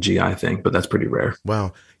usually like a GI thing, but that's pretty rare.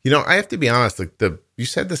 Wow. I have to be honest, like you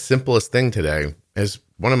said the simplest thing today is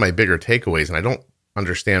one of my bigger takeaways, and I don't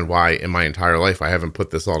understand why in my entire life I haven't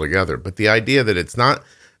put this all together. But the idea that it's not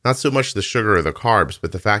so much the sugar or the carbs,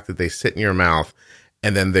 but the fact that they sit in your mouth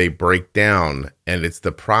and then they break down, and it's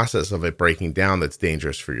the process of it breaking down that's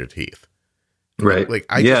dangerous for your teeth. Right. Like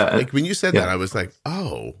when you said that, I was like,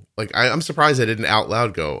 oh, like I'm surprised I didn't out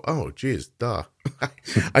loud go, oh, geez, duh.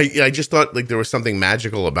 I just thought like there was something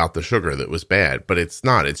magical about the sugar that was bad, but it's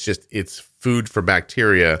not. It's just, it's food for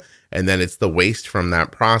bacteria. And then it's the waste from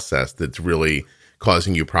that process that's really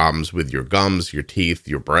causing you problems with your gums, your teeth,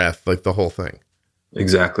 your breath, like the whole thing.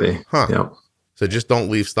 Exactly. Huh. Yep. So just don't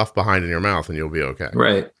leave stuff behind in your mouth and you'll be okay.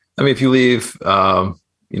 Right. I mean, if you leave,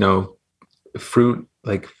 fruit,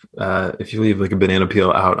 like if you leave like a banana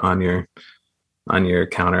peel out on your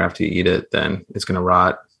counter after you eat it, then it's going to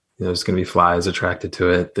rot. There's going to be flies attracted to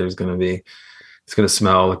it. It's going to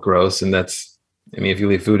smell gross. And if you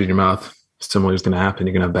leave food in your mouth, similar is going to happen.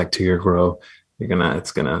 You're going to have bacteria grow.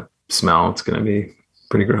 It's going to smell. It's going to be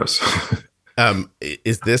pretty gross.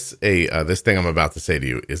 Is this this thing I'm about to say to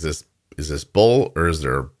you, is this bull, or is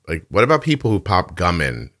there, like, what about people who pop gum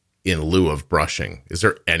in lieu of brushing? Is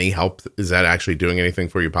there any help? Is that actually doing anything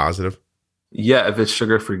for you positive? Yeah, if it's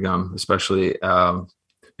sugar-free gum, especially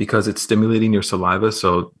because it's stimulating your saliva.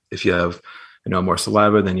 So if you have, more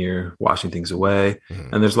saliva, then you're washing things away.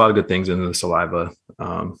 Mm-hmm. And there's a lot of good things in the saliva. There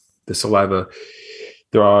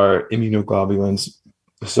are immunoglobulins,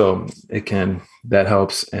 so that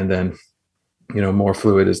helps. And then, more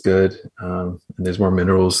fluid is good. And there's more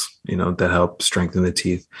minerals, that help strengthen the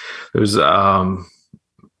teeth. There's, if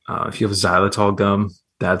you have xylitol gum,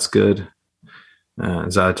 that's good.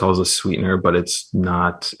 Xylitol is a sweetener, but it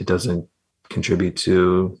doesn't contribute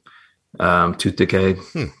to tooth decay.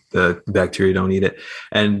 The bacteria don't eat it.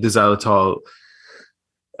 And the xylitol,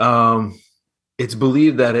 it's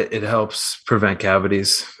believed that it helps prevent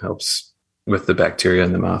cavities, helps with the bacteria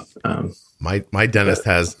in the mouth. My dentist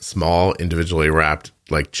has small individually wrapped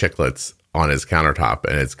like chiclets on his countertop,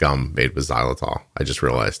 and it's gum made with xylitol. I just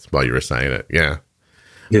realized while you were saying it. Yeah.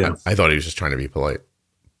 I thought he was just trying to be polite,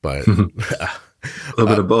 but a little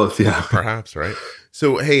bit of both. Yeah, perhaps. Right.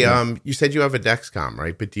 So, hey, you said you have a Dexcom,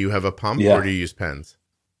 right? But do you have a pump or do you use pens?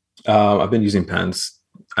 I've been using pens.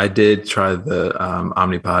 I did try the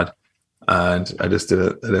Omnipod, and I just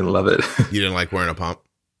didn't love it. You didn't like wearing a pump?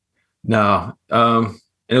 No. And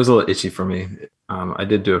it was a little itchy for me. I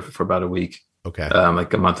did do it for about a week. Okay.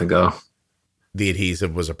 Like a month ago. The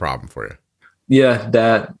adhesive was a problem for you? Yeah,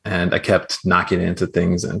 that, and I kept knocking into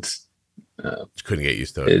things and couldn't get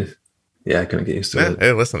used to it. I couldn't get used to it.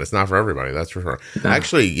 Hey, listen, it's not for everybody. That's for sure. No.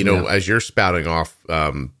 Actually, as you're spouting off,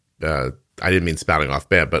 I didn't mean spouting off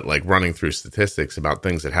bad, but like running through statistics about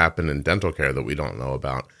things that happen in dental care that we don't know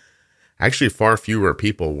about. Actually, far fewer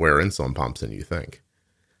people wear insulin pumps than you think.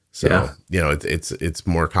 So, it's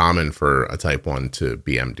more common for a type 1 to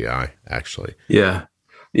be MDI, actually. Yeah.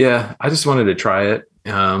 Yeah. I just wanted to try it,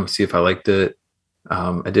 see if I liked it.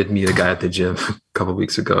 I did meet a guy at the gym a couple of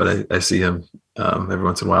weeks ago, and I see him every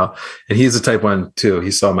once in a while. And he's a type 1 too.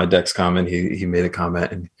 He saw my Dexcom and he made a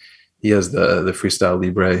comment, and he has the Freestyle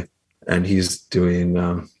Libre, and he's doing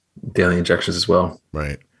daily injections as well.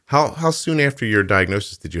 Right. How soon after your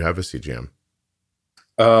diagnosis did you have a CGM?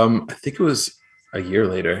 I think it was a year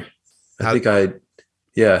later. I think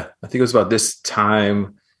it was about this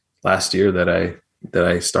time last year that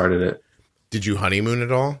I started it. Did you honeymoon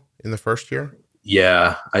at all in the first year?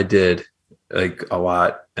 Yeah, I did, like a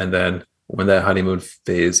lot. And then when that honeymoon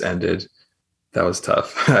phase ended, that was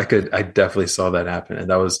tough. I definitely saw that happen. And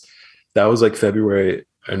that was like February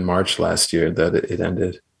and March last year that it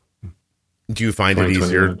ended. Do you find it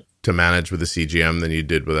easier to manage with a CGM than you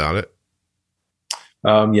did without it?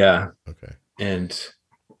 Yeah. Okay. And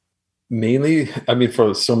mainly, I mean,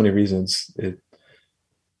 for so many reasons,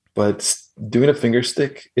 but doing a finger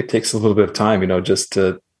stick, it takes a little bit of time, just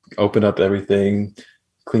to open up everything,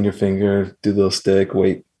 clean your finger, do the little stick,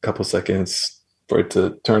 wait a couple seconds for it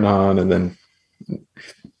to turn on. And then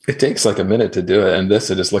it takes like a minute to do it. And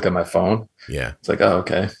this, I just look at my phone. Yeah. It's like, oh,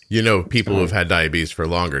 okay. People who've had diabetes for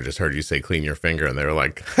longer just heard you say clean your finger, and they were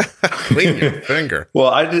like, clean your finger. Well,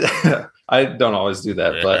 I don't always do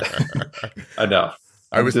that, but I know.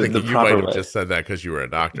 I was thinking you might have just said that because you were a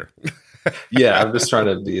doctor. Yeah, I'm just trying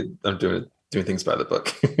to I'm doing things by the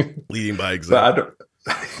book. Leading by example.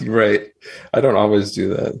 Right. I don't always do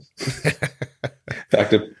that. In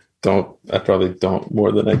fact, I probably don't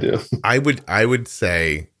more than I do. I would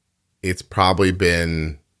say it's probably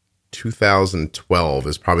been 2012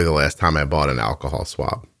 is probably the last time I bought an alcohol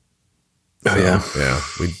swab. So, yeah.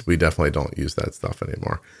 We definitely don't use that stuff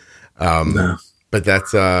anymore. No. But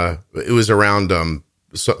that's it was around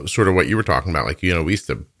sort of what you were talking about. Like, we used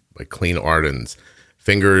to like clean Arden's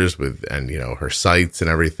fingers and her sites and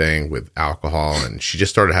everything with alcohol, and she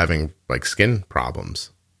just started having like skin problems,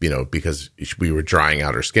 because we were drying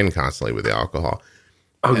out her skin constantly with the alcohol.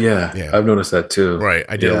 Oh, yeah. I've noticed that too. Right.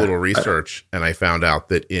 I did a little research and I found out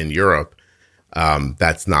that in Europe,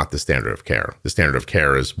 that's not the standard of care. The standard of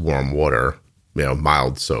care is warm water,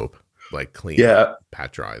 mild soap, like clean,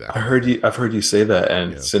 pat dry that. I've heard you say that.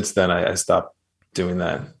 And since then I stopped doing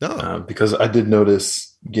that because I did notice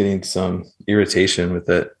getting some irritation with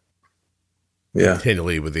it. Yeah.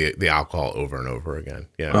 Continually with the alcohol over and over again.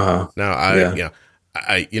 Yeah. Uh-huh.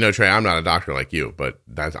 No, Trey, I'm not a doctor like you, but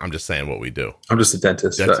I'm just saying what we do. I'm just a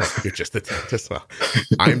dentist. You're just a dentist. Well,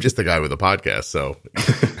 I'm just a guy with a podcast. So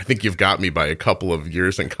I think you've got me by a couple of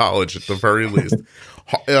years in college at the very least.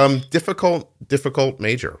 Difficult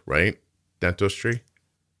major, right? Dentistry.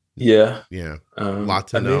 Yeah. Yeah. A lot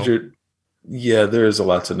to know. There is a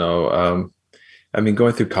lot to know. I mean,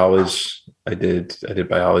 going through college, I did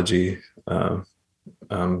biology,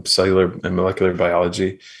 cellular and molecular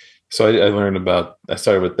biology. So I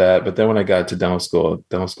started with that, but then when I got to dental school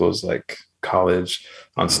is like college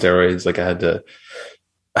on steroids. Like I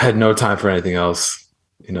had no time for anything else.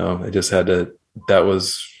 I just had to, that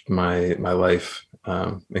was my life.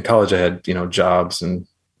 In college I had, jobs and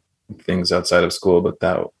things outside of school, but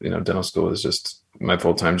that, dental school was just my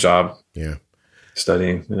full-time job. Yeah.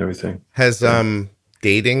 Studying and everything. Has,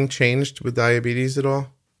 dating changed with diabetes at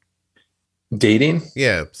all? Dating?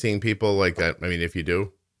 Yeah. Seeing people like that. I mean, if you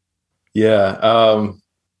do. Yeah.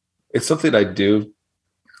 It's something I do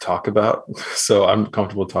talk about, so I'm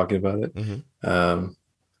comfortable talking about it. Mm-hmm.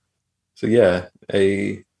 So yeah,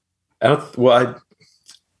 I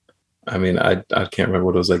can't remember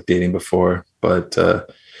what it was like dating before, but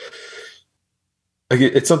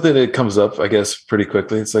it's something that comes up, I guess, pretty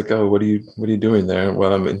quickly. It's like, oh, what are you doing there?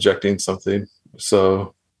 Well, I'm injecting something.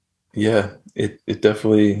 So yeah, it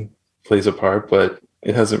definitely plays a part, but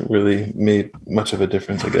it hasn't really made much of a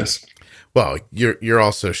difference, I guess. Well, you're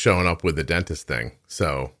also showing up with the dentist thing,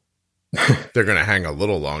 so they're going to hang a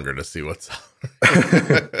little longer to see what's up.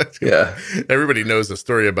 Yeah. Everybody knows the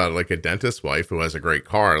story about like a dentist wife who has a great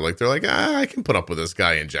car. Like they're like, I can put up with this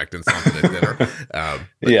guy injecting something at dinner.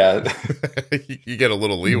 Yeah. You get a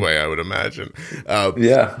little leeway, I would imagine.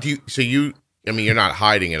 Yeah. You're not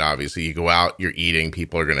hiding it, obviously. You go out, you're eating,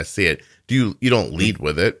 people are going to see it. You don't lead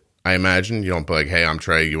with it, I imagine. You don't be like, hey, I'm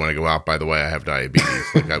Trey, you want to go out? By the way, I have diabetes.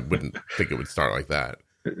 Like, I wouldn't think it would start like that.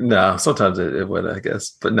 No, sometimes it would, I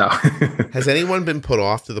guess, but no. Has anyone been put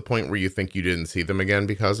off to the point where you think you didn't see them again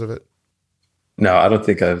because of it? No, I don't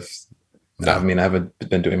think I haven't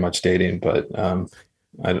been doing much dating, but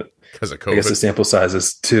because of COVID. I guess the sample size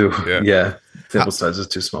is too, sample size is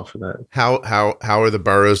too small for that. How are the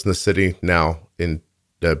boroughs in the city now in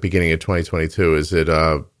the beginning of 2022? Is it,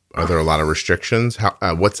 are there a lot of restrictions?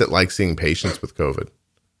 What's it like seeing patients with COVID?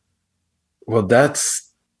 Well,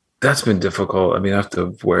 that's been difficult. I mean, I have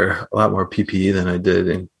to wear a lot more PPE than I did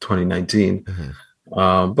in 2019.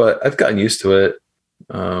 Mm-hmm. But I've gotten used to it.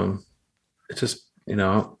 It's just,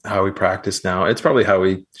 how we practice now. It's probably how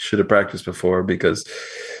we should have practiced before, because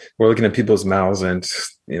we're looking at people's mouths and,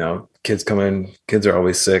 kids come in, kids are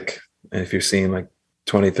always sick. And if you're seeing like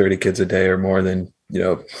 20, 30 kids a day or more, then,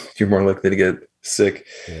 you're more likely to get sick.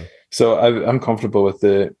 Yeah. So I'm comfortable with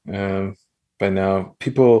it. By now,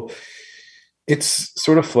 it's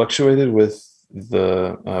sort of fluctuated with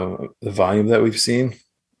the volume that we've seen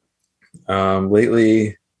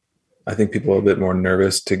lately. I think people are a bit more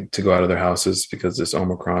nervous to go out of their houses because this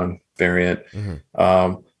Omicron variant.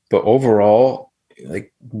 But overall,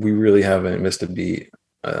 like we really haven't missed a beat.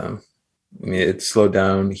 I mean, it slowed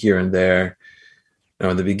down here and there.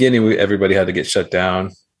 In the beginning, everybody had to get shut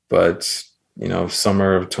down, but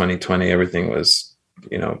summer of 2020, everything was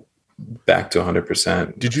back to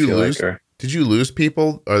 100%. Did you lose? Did you lose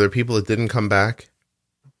people? Are there people that didn't come back?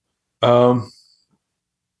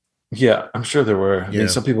 Yeah, I'm sure there were. I mean,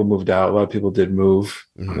 some people moved out. A lot of people did move.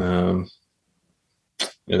 And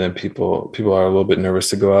then people are a little bit nervous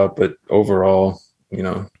to go out, but overall,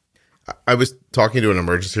 I was talking to an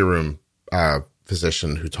emergency room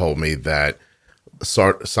physician who told me that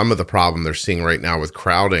some of the problem they're seeing right now with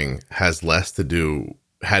crowding had less to do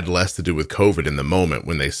with COVID in the moment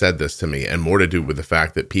when they said this to me, and more to do with the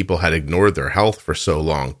fact that people had ignored their health for so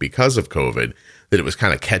long because of COVID that it was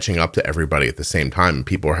kind of catching up to everybody at the same time. And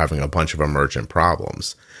people were having a bunch of emergent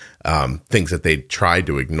problems, things that they tried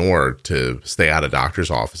to ignore to stay out of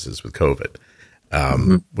doctors' offices with COVID,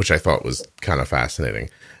 which I thought was kind of fascinating.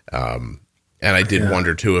 And I did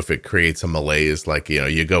wonder too, if it creates a malaise, like,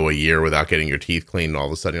 you go a year without getting your teeth cleaned, and all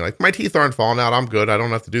of a sudden you're like, my teeth aren't falling out, I'm good, I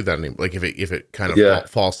don't have to do that anymore. Like if it kind of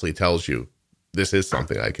falsely tells you this is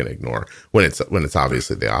something I can ignore, when it's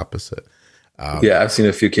obviously the opposite. I've seen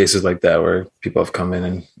a few cases like that where people have come in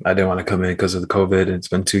and I didn't want to come in because of the COVID. And it's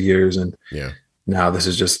been 2 years, and now this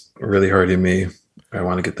is just really hurting me. I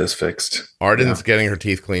want to get this fixed. Arden's getting her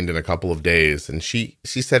teeth cleaned in a couple of days, and she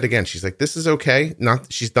said again, she's like, this is okay.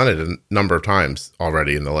 She's done it a number of times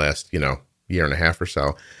already in the last, year and a half or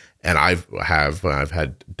so. And I've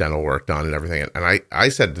had dental work done and everything. And I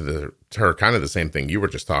said to her kind of the same thing you were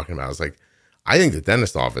just talking about. I was like, I think the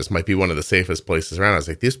dentist office might be one of the safest places around. I was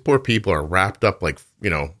like, these poor people are wrapped up like,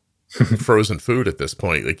 frozen food at this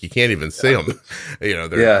point. Like you can't even see them.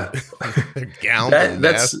 They're gowned and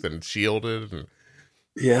masked and shielded. And,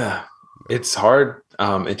 it's hard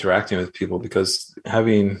interacting with people because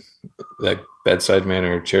having that bedside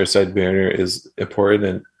manner, chairside manner is important,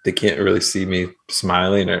 and they can't really see me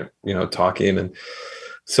smiling or talking, and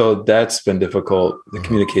so that's been difficult. The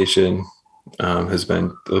communication has been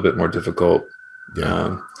a little bit more difficult.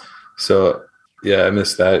 I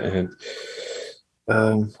missed that,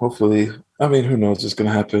 and hopefully, I mean, who knows what's going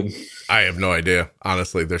to happen. I have no idea.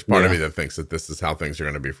 Honestly, there's part of me that thinks that this is how things are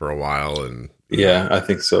going to be for a while. And I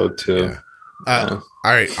think so too. All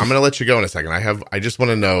right. I'm going to let you go in a second. I just want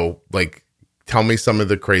to know, like, tell me some of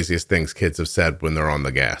the craziest things kids have said when they're on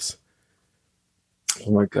the gas.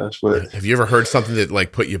 Oh my gosh. What? Have you ever heard something that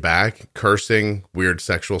like put you back? Cursing, weird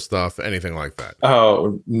sexual stuff, anything like that?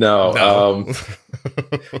 Oh, no.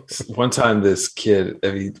 One time this kid,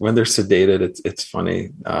 I mean, when they're sedated, it's funny.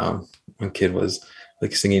 One kid was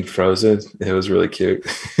like singing Frozen. It was really cute.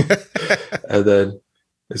 And then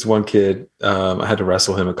this one kid, I had to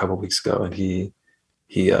wrestle him a couple weeks ago, and he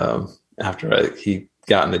after he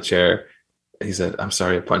got in the chair, he said, "I'm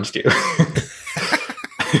sorry, I punched you."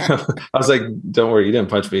 I was like, "Don't worry, you didn't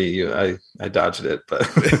punch me. I dodged it." But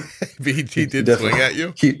he did swing at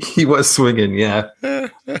you. He was swinging, yeah.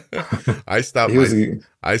 I stopped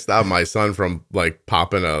my son from like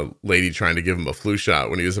popping a lady trying to give him a flu shot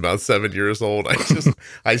when he was about 7 years old.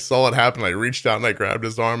 I saw it happen. I reached out and I grabbed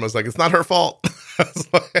his arm. I was like, "It's not her fault."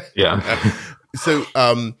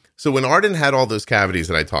 So when Arden had all those cavities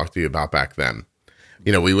that I talked to you about back then,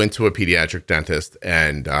 we went to a pediatric dentist,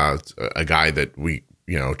 and a guy that we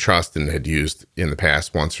trust and had used in the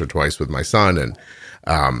past once or twice with my son.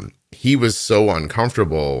 And he was so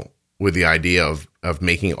uncomfortable with the idea of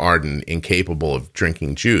making Arden incapable of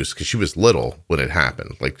drinking juice, because she was little when it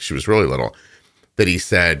happened. Like she was really little, that he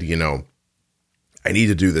said, I need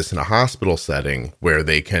to do this in a hospital setting where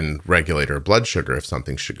they can regulate her blood sugar if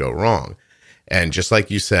something should go wrong. And just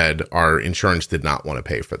like you said, our insurance did not want to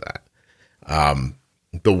pay for that.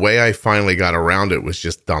 The way I finally got around it was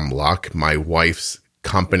just dumb luck. My wife's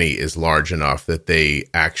company is large enough that they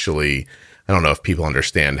actually, I don't know if people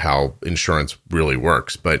understand how insurance really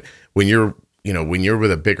works, but when you're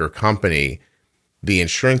with a bigger company, the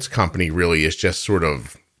insurance company really is just sort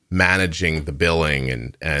of managing the billing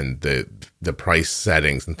and the price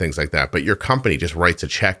settings and things like that. But your company just writes a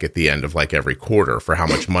check at the end of like every quarter for how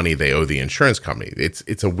much money they owe the insurance company.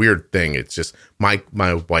 It's a weird thing. It's just my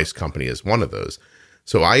wife's company is one of those.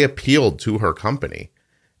 So I appealed to her company,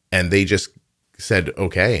 and they just said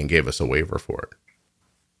okay and gave us a waiver for it.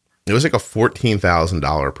 It was like a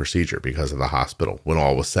 $14,000 procedure because of the hospital when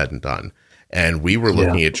all was said and done. And we were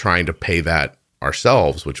looking at trying to pay that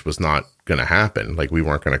ourselves, which was not going to happen. Like we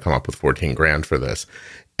weren't going to come up with 14 grand for this.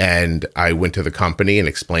 And I went to the company and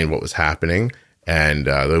explained what was happening. And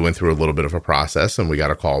they went through a little bit of a process, and we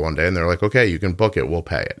got a call one day, and they're like, okay, you can book it. We'll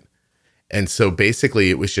pay it. And so basically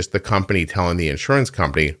it was just the company telling the insurance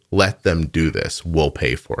company, let them do this. We'll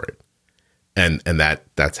pay for it. And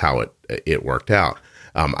that's how it worked out.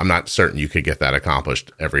 I'm not certain you could get that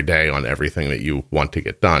accomplished every day on everything that you want to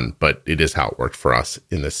get done, but it is how it worked for us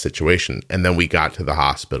in this situation. And then we got to the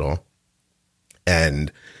hospital,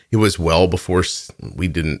 and it was well before we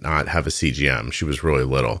did not have a CGM. She was really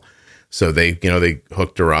little. So they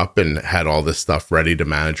hooked her up and had all this stuff ready to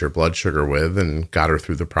manage her blood sugar with, and got her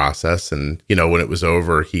through the process. And, when it was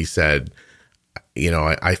over, he said,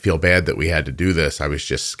 I feel bad that we had to do this. I was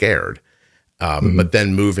just scared. But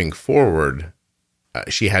then moving forward,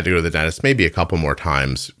 she had to go to the dentist maybe a couple more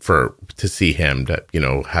times to see him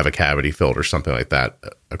to, have a cavity filled or something like that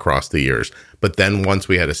across the years. But then once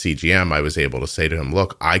we had a CGM, I was able to say to him,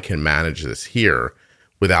 look, I can manage this here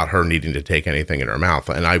without her needing to take anything in her mouth.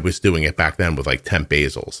 And I was doing it back then with like temp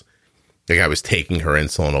basals. Like I was taking her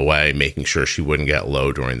insulin away, making sure she wouldn't get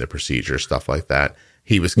low during the procedure, stuff like that.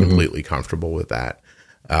 He was completely comfortable with that.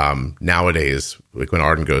 Nowadays, like when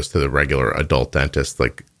Arden goes to the regular adult dentist,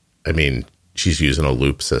 she's using a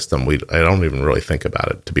loop system. I don't even really think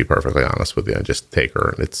about it, to be perfectly honest with you. I just take her,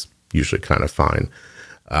 and it's usually kind of fine.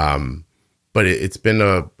 But it's been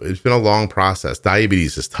a long process.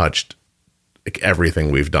 Diabetes has touched like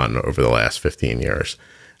everything we've done over the last 15 years.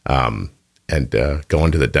 And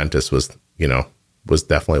going to the dentist was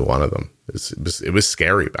definitely one of them. It was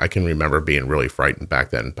scary. I can remember being really frightened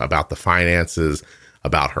back then about the finances,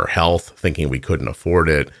 about her health, thinking we couldn't afford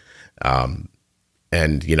it. And,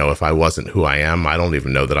 if I wasn't who I am, I don't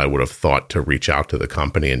even know that I would have thought to reach out to the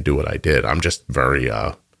company and do what I did. I'm just very,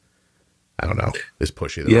 I don't know, is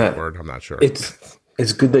pushy the right word? I'm not sure.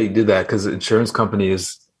 It's good that you did that, because insurance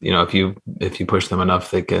companies, if you push them enough,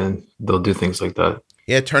 they'll do things like that.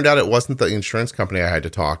 Yeah, it turned out it wasn't the insurance company I had to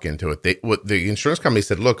talk into it. The insurance company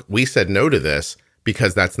said, look, we said no to this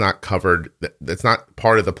because that's not covered. That's not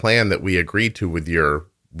part of the plan that we agreed to with your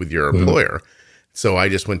employer. So I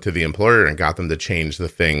just went to the employer and got them to change the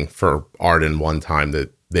thing for Arden one time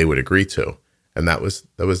that they would agree to. And that was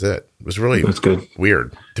it. It was really good.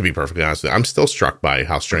 Weird, to be perfectly honest with you. I'm still struck by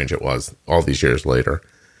how strange it was all these years later.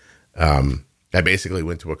 I basically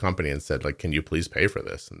went to a company and said, like, can you please pay for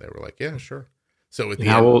this? And they were like, yeah, sure. So at the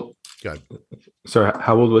how end, old? God. Sorry,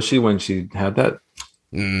 how old was she when she had that?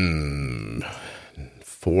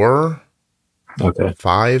 4, okay,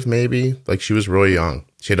 5, maybe. Like, she was really young.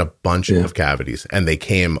 She had a bunch of cavities, and they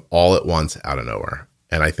came all at once out of nowhere.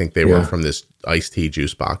 And I think they were from this iced tea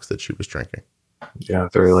juice box that she was drinking. Yeah,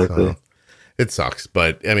 very likely. So, it sucks,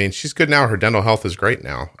 but she's good now. Her dental health is great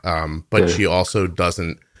now. But she also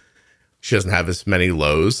doesn't have as many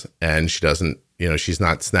lows, and she doesn't, she's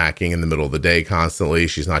not snacking in the middle of the day constantly.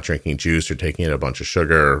 She's not drinking juice or taking in a bunch of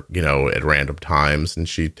sugar, at random times, and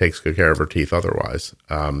she takes good care of her teeth otherwise.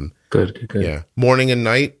 Good. Yeah. Morning and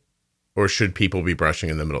night, or should people be brushing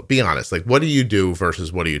in the middle? Be honest. Like, what do you do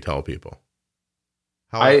versus what do you tell people?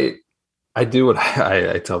 I do what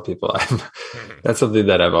I tell people. That's something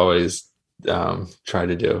that I've always tried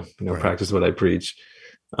to do, practice what I preach.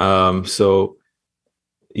 So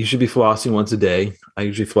you should be flossing once a day. I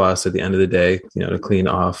usually floss at the end of the day, to clean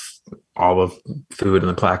off all of food and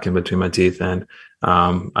the plaque in between my teeth. And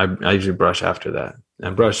I usually brush after that,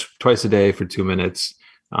 and brush twice a day for 2 minutes.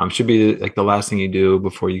 Should be like the last thing you do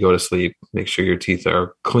before you go to sleep. Make sure your teeth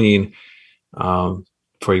are clean before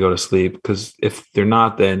you go to sleep, because if they're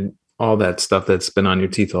not, then all that stuff that's been on your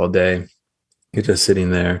teeth all day, you're just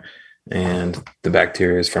sitting there, and the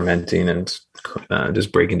bacteria is fermenting and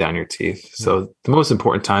just breaking down your teeth. So the most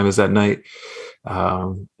important time is at night.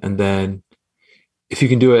 And then if you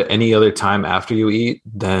can do it any other time after you eat,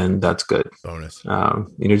 then that's good. Bonus.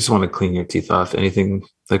 Just want to clean your teeth off. Anything,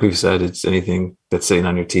 like we've said, it's anything that's sitting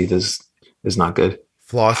on your teeth is not good.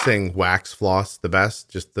 Flossing, wax floss, the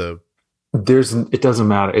best? It doesn't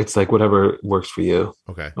matter. It's like whatever works for you.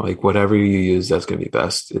 Okay. Like whatever you use, that's going to be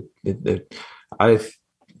best. I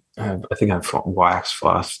think I've wax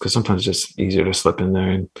floss because sometimes it's just easier to slip in there.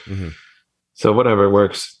 And so whatever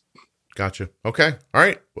works. Gotcha. Okay. All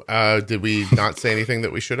right. Did we not say anything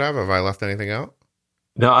that we should have? Have I left anything out?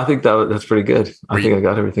 No, I think that's pretty good. I think I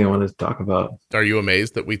got everything I wanted to talk about. Are you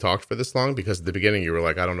amazed that we talked for this long? Because at the beginning you were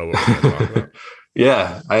like, I don't know what we're going to talk about.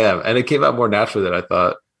 Yeah, I am. And it came out more naturally than I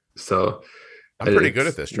thought. So I'm pretty good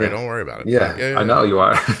at this, Trey. Don't worry about it. Yeah, I know you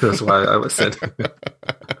are. That's why I listened.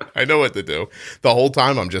 I know what to do. The whole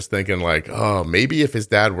time I'm just thinking like, oh, maybe if his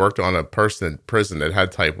dad worked on a person in prison that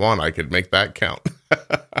had type 1, I could make that count.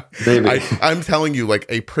 Maybe. I'm telling you, like,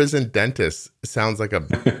 a prison dentist sounds like a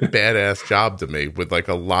badass job to me with like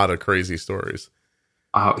a lot of crazy stories.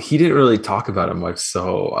 He didn't really talk about it much,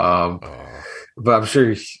 so but I'm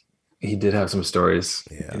sure he did have some stories.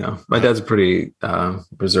 Yeah. You know, my dad's a pretty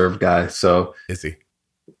reserved guy, so Is he?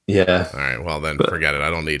 yeah. All right. Well, then forget it. I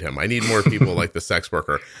don't need him. I need more people like the sex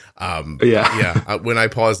worker. Yeah. When I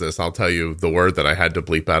pause this, I'll tell you the word that I had to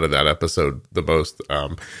bleep out of that episode the most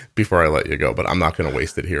before I let you go. But I'm not going to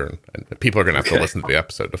waste it here. And people are going to have to listen to the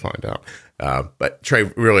episode to find out. But Trey,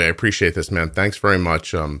 really, I appreciate this, man. Thanks very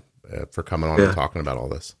much for coming on and talking about all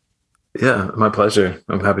this. Yeah, my pleasure.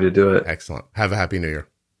 I'm happy to do it. Excellent. Have a happy New Year.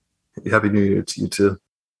 Happy New Year to you too.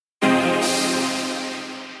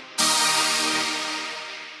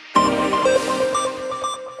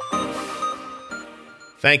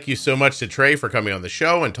 Thank you so much to Trey for coming on the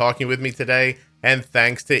show and talking with me today. And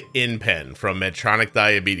thanks to InPen from Medtronic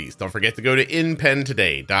Diabetes. Don't forget to go to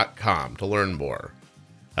inpentoday.com to learn more.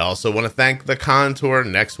 I also want to thank the Contour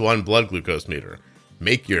Next One blood glucose meter.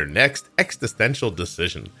 Make your next existential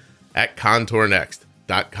decision at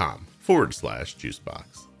contournext.com/juicebox.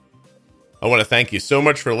 I want to thank you so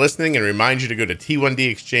much for listening and remind you to go to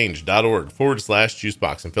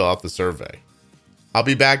t1dexchange.org/juicebox and fill out the survey. I'll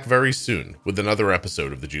be back very soon with another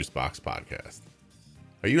episode of the Juicebox Podcast.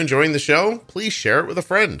 Are you enjoying the show? Please share it with a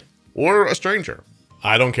friend or a stranger.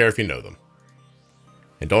 I don't care if you know them.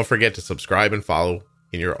 And don't forget to subscribe and follow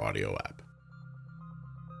in your audio app.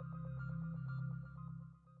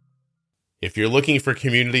 If you're looking for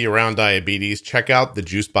community around diabetes, check out the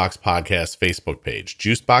Juicebox Podcast Facebook page.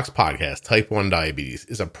 Juicebox Podcast Type 1 Diabetes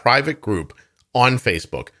is a private group on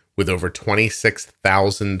Facebook with over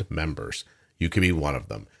 26,000 members. You could be one of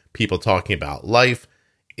them. People talking about life,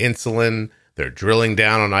 insulin, they're drilling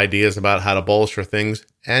down on ideas about how to bolster things,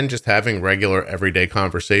 and just having regular everyday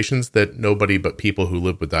conversations that nobody but people who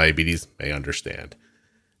live with diabetes may understand.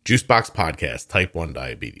 Juicebox Podcast Type 1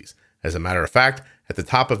 Diabetes. As a matter of fact, at the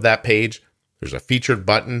top of that page, there's a featured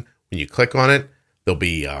button. When you click on it, there'll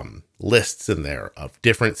be lists in there of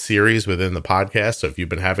different series within the podcast. So if you've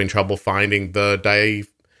been having trouble finding the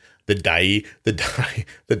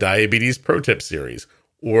Diabetes Pro Tip series,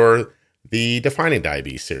 or the Defining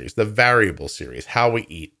Diabetes series, the Variable series, How We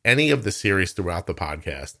Eat, any of the series throughout the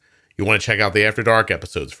podcast, you want to check out the After Dark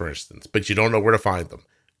episodes, for instance, but you don't know where to find them.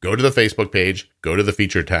 Go to the Facebook page, go to the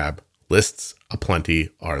feature tab. Lists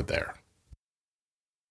aplenty are there.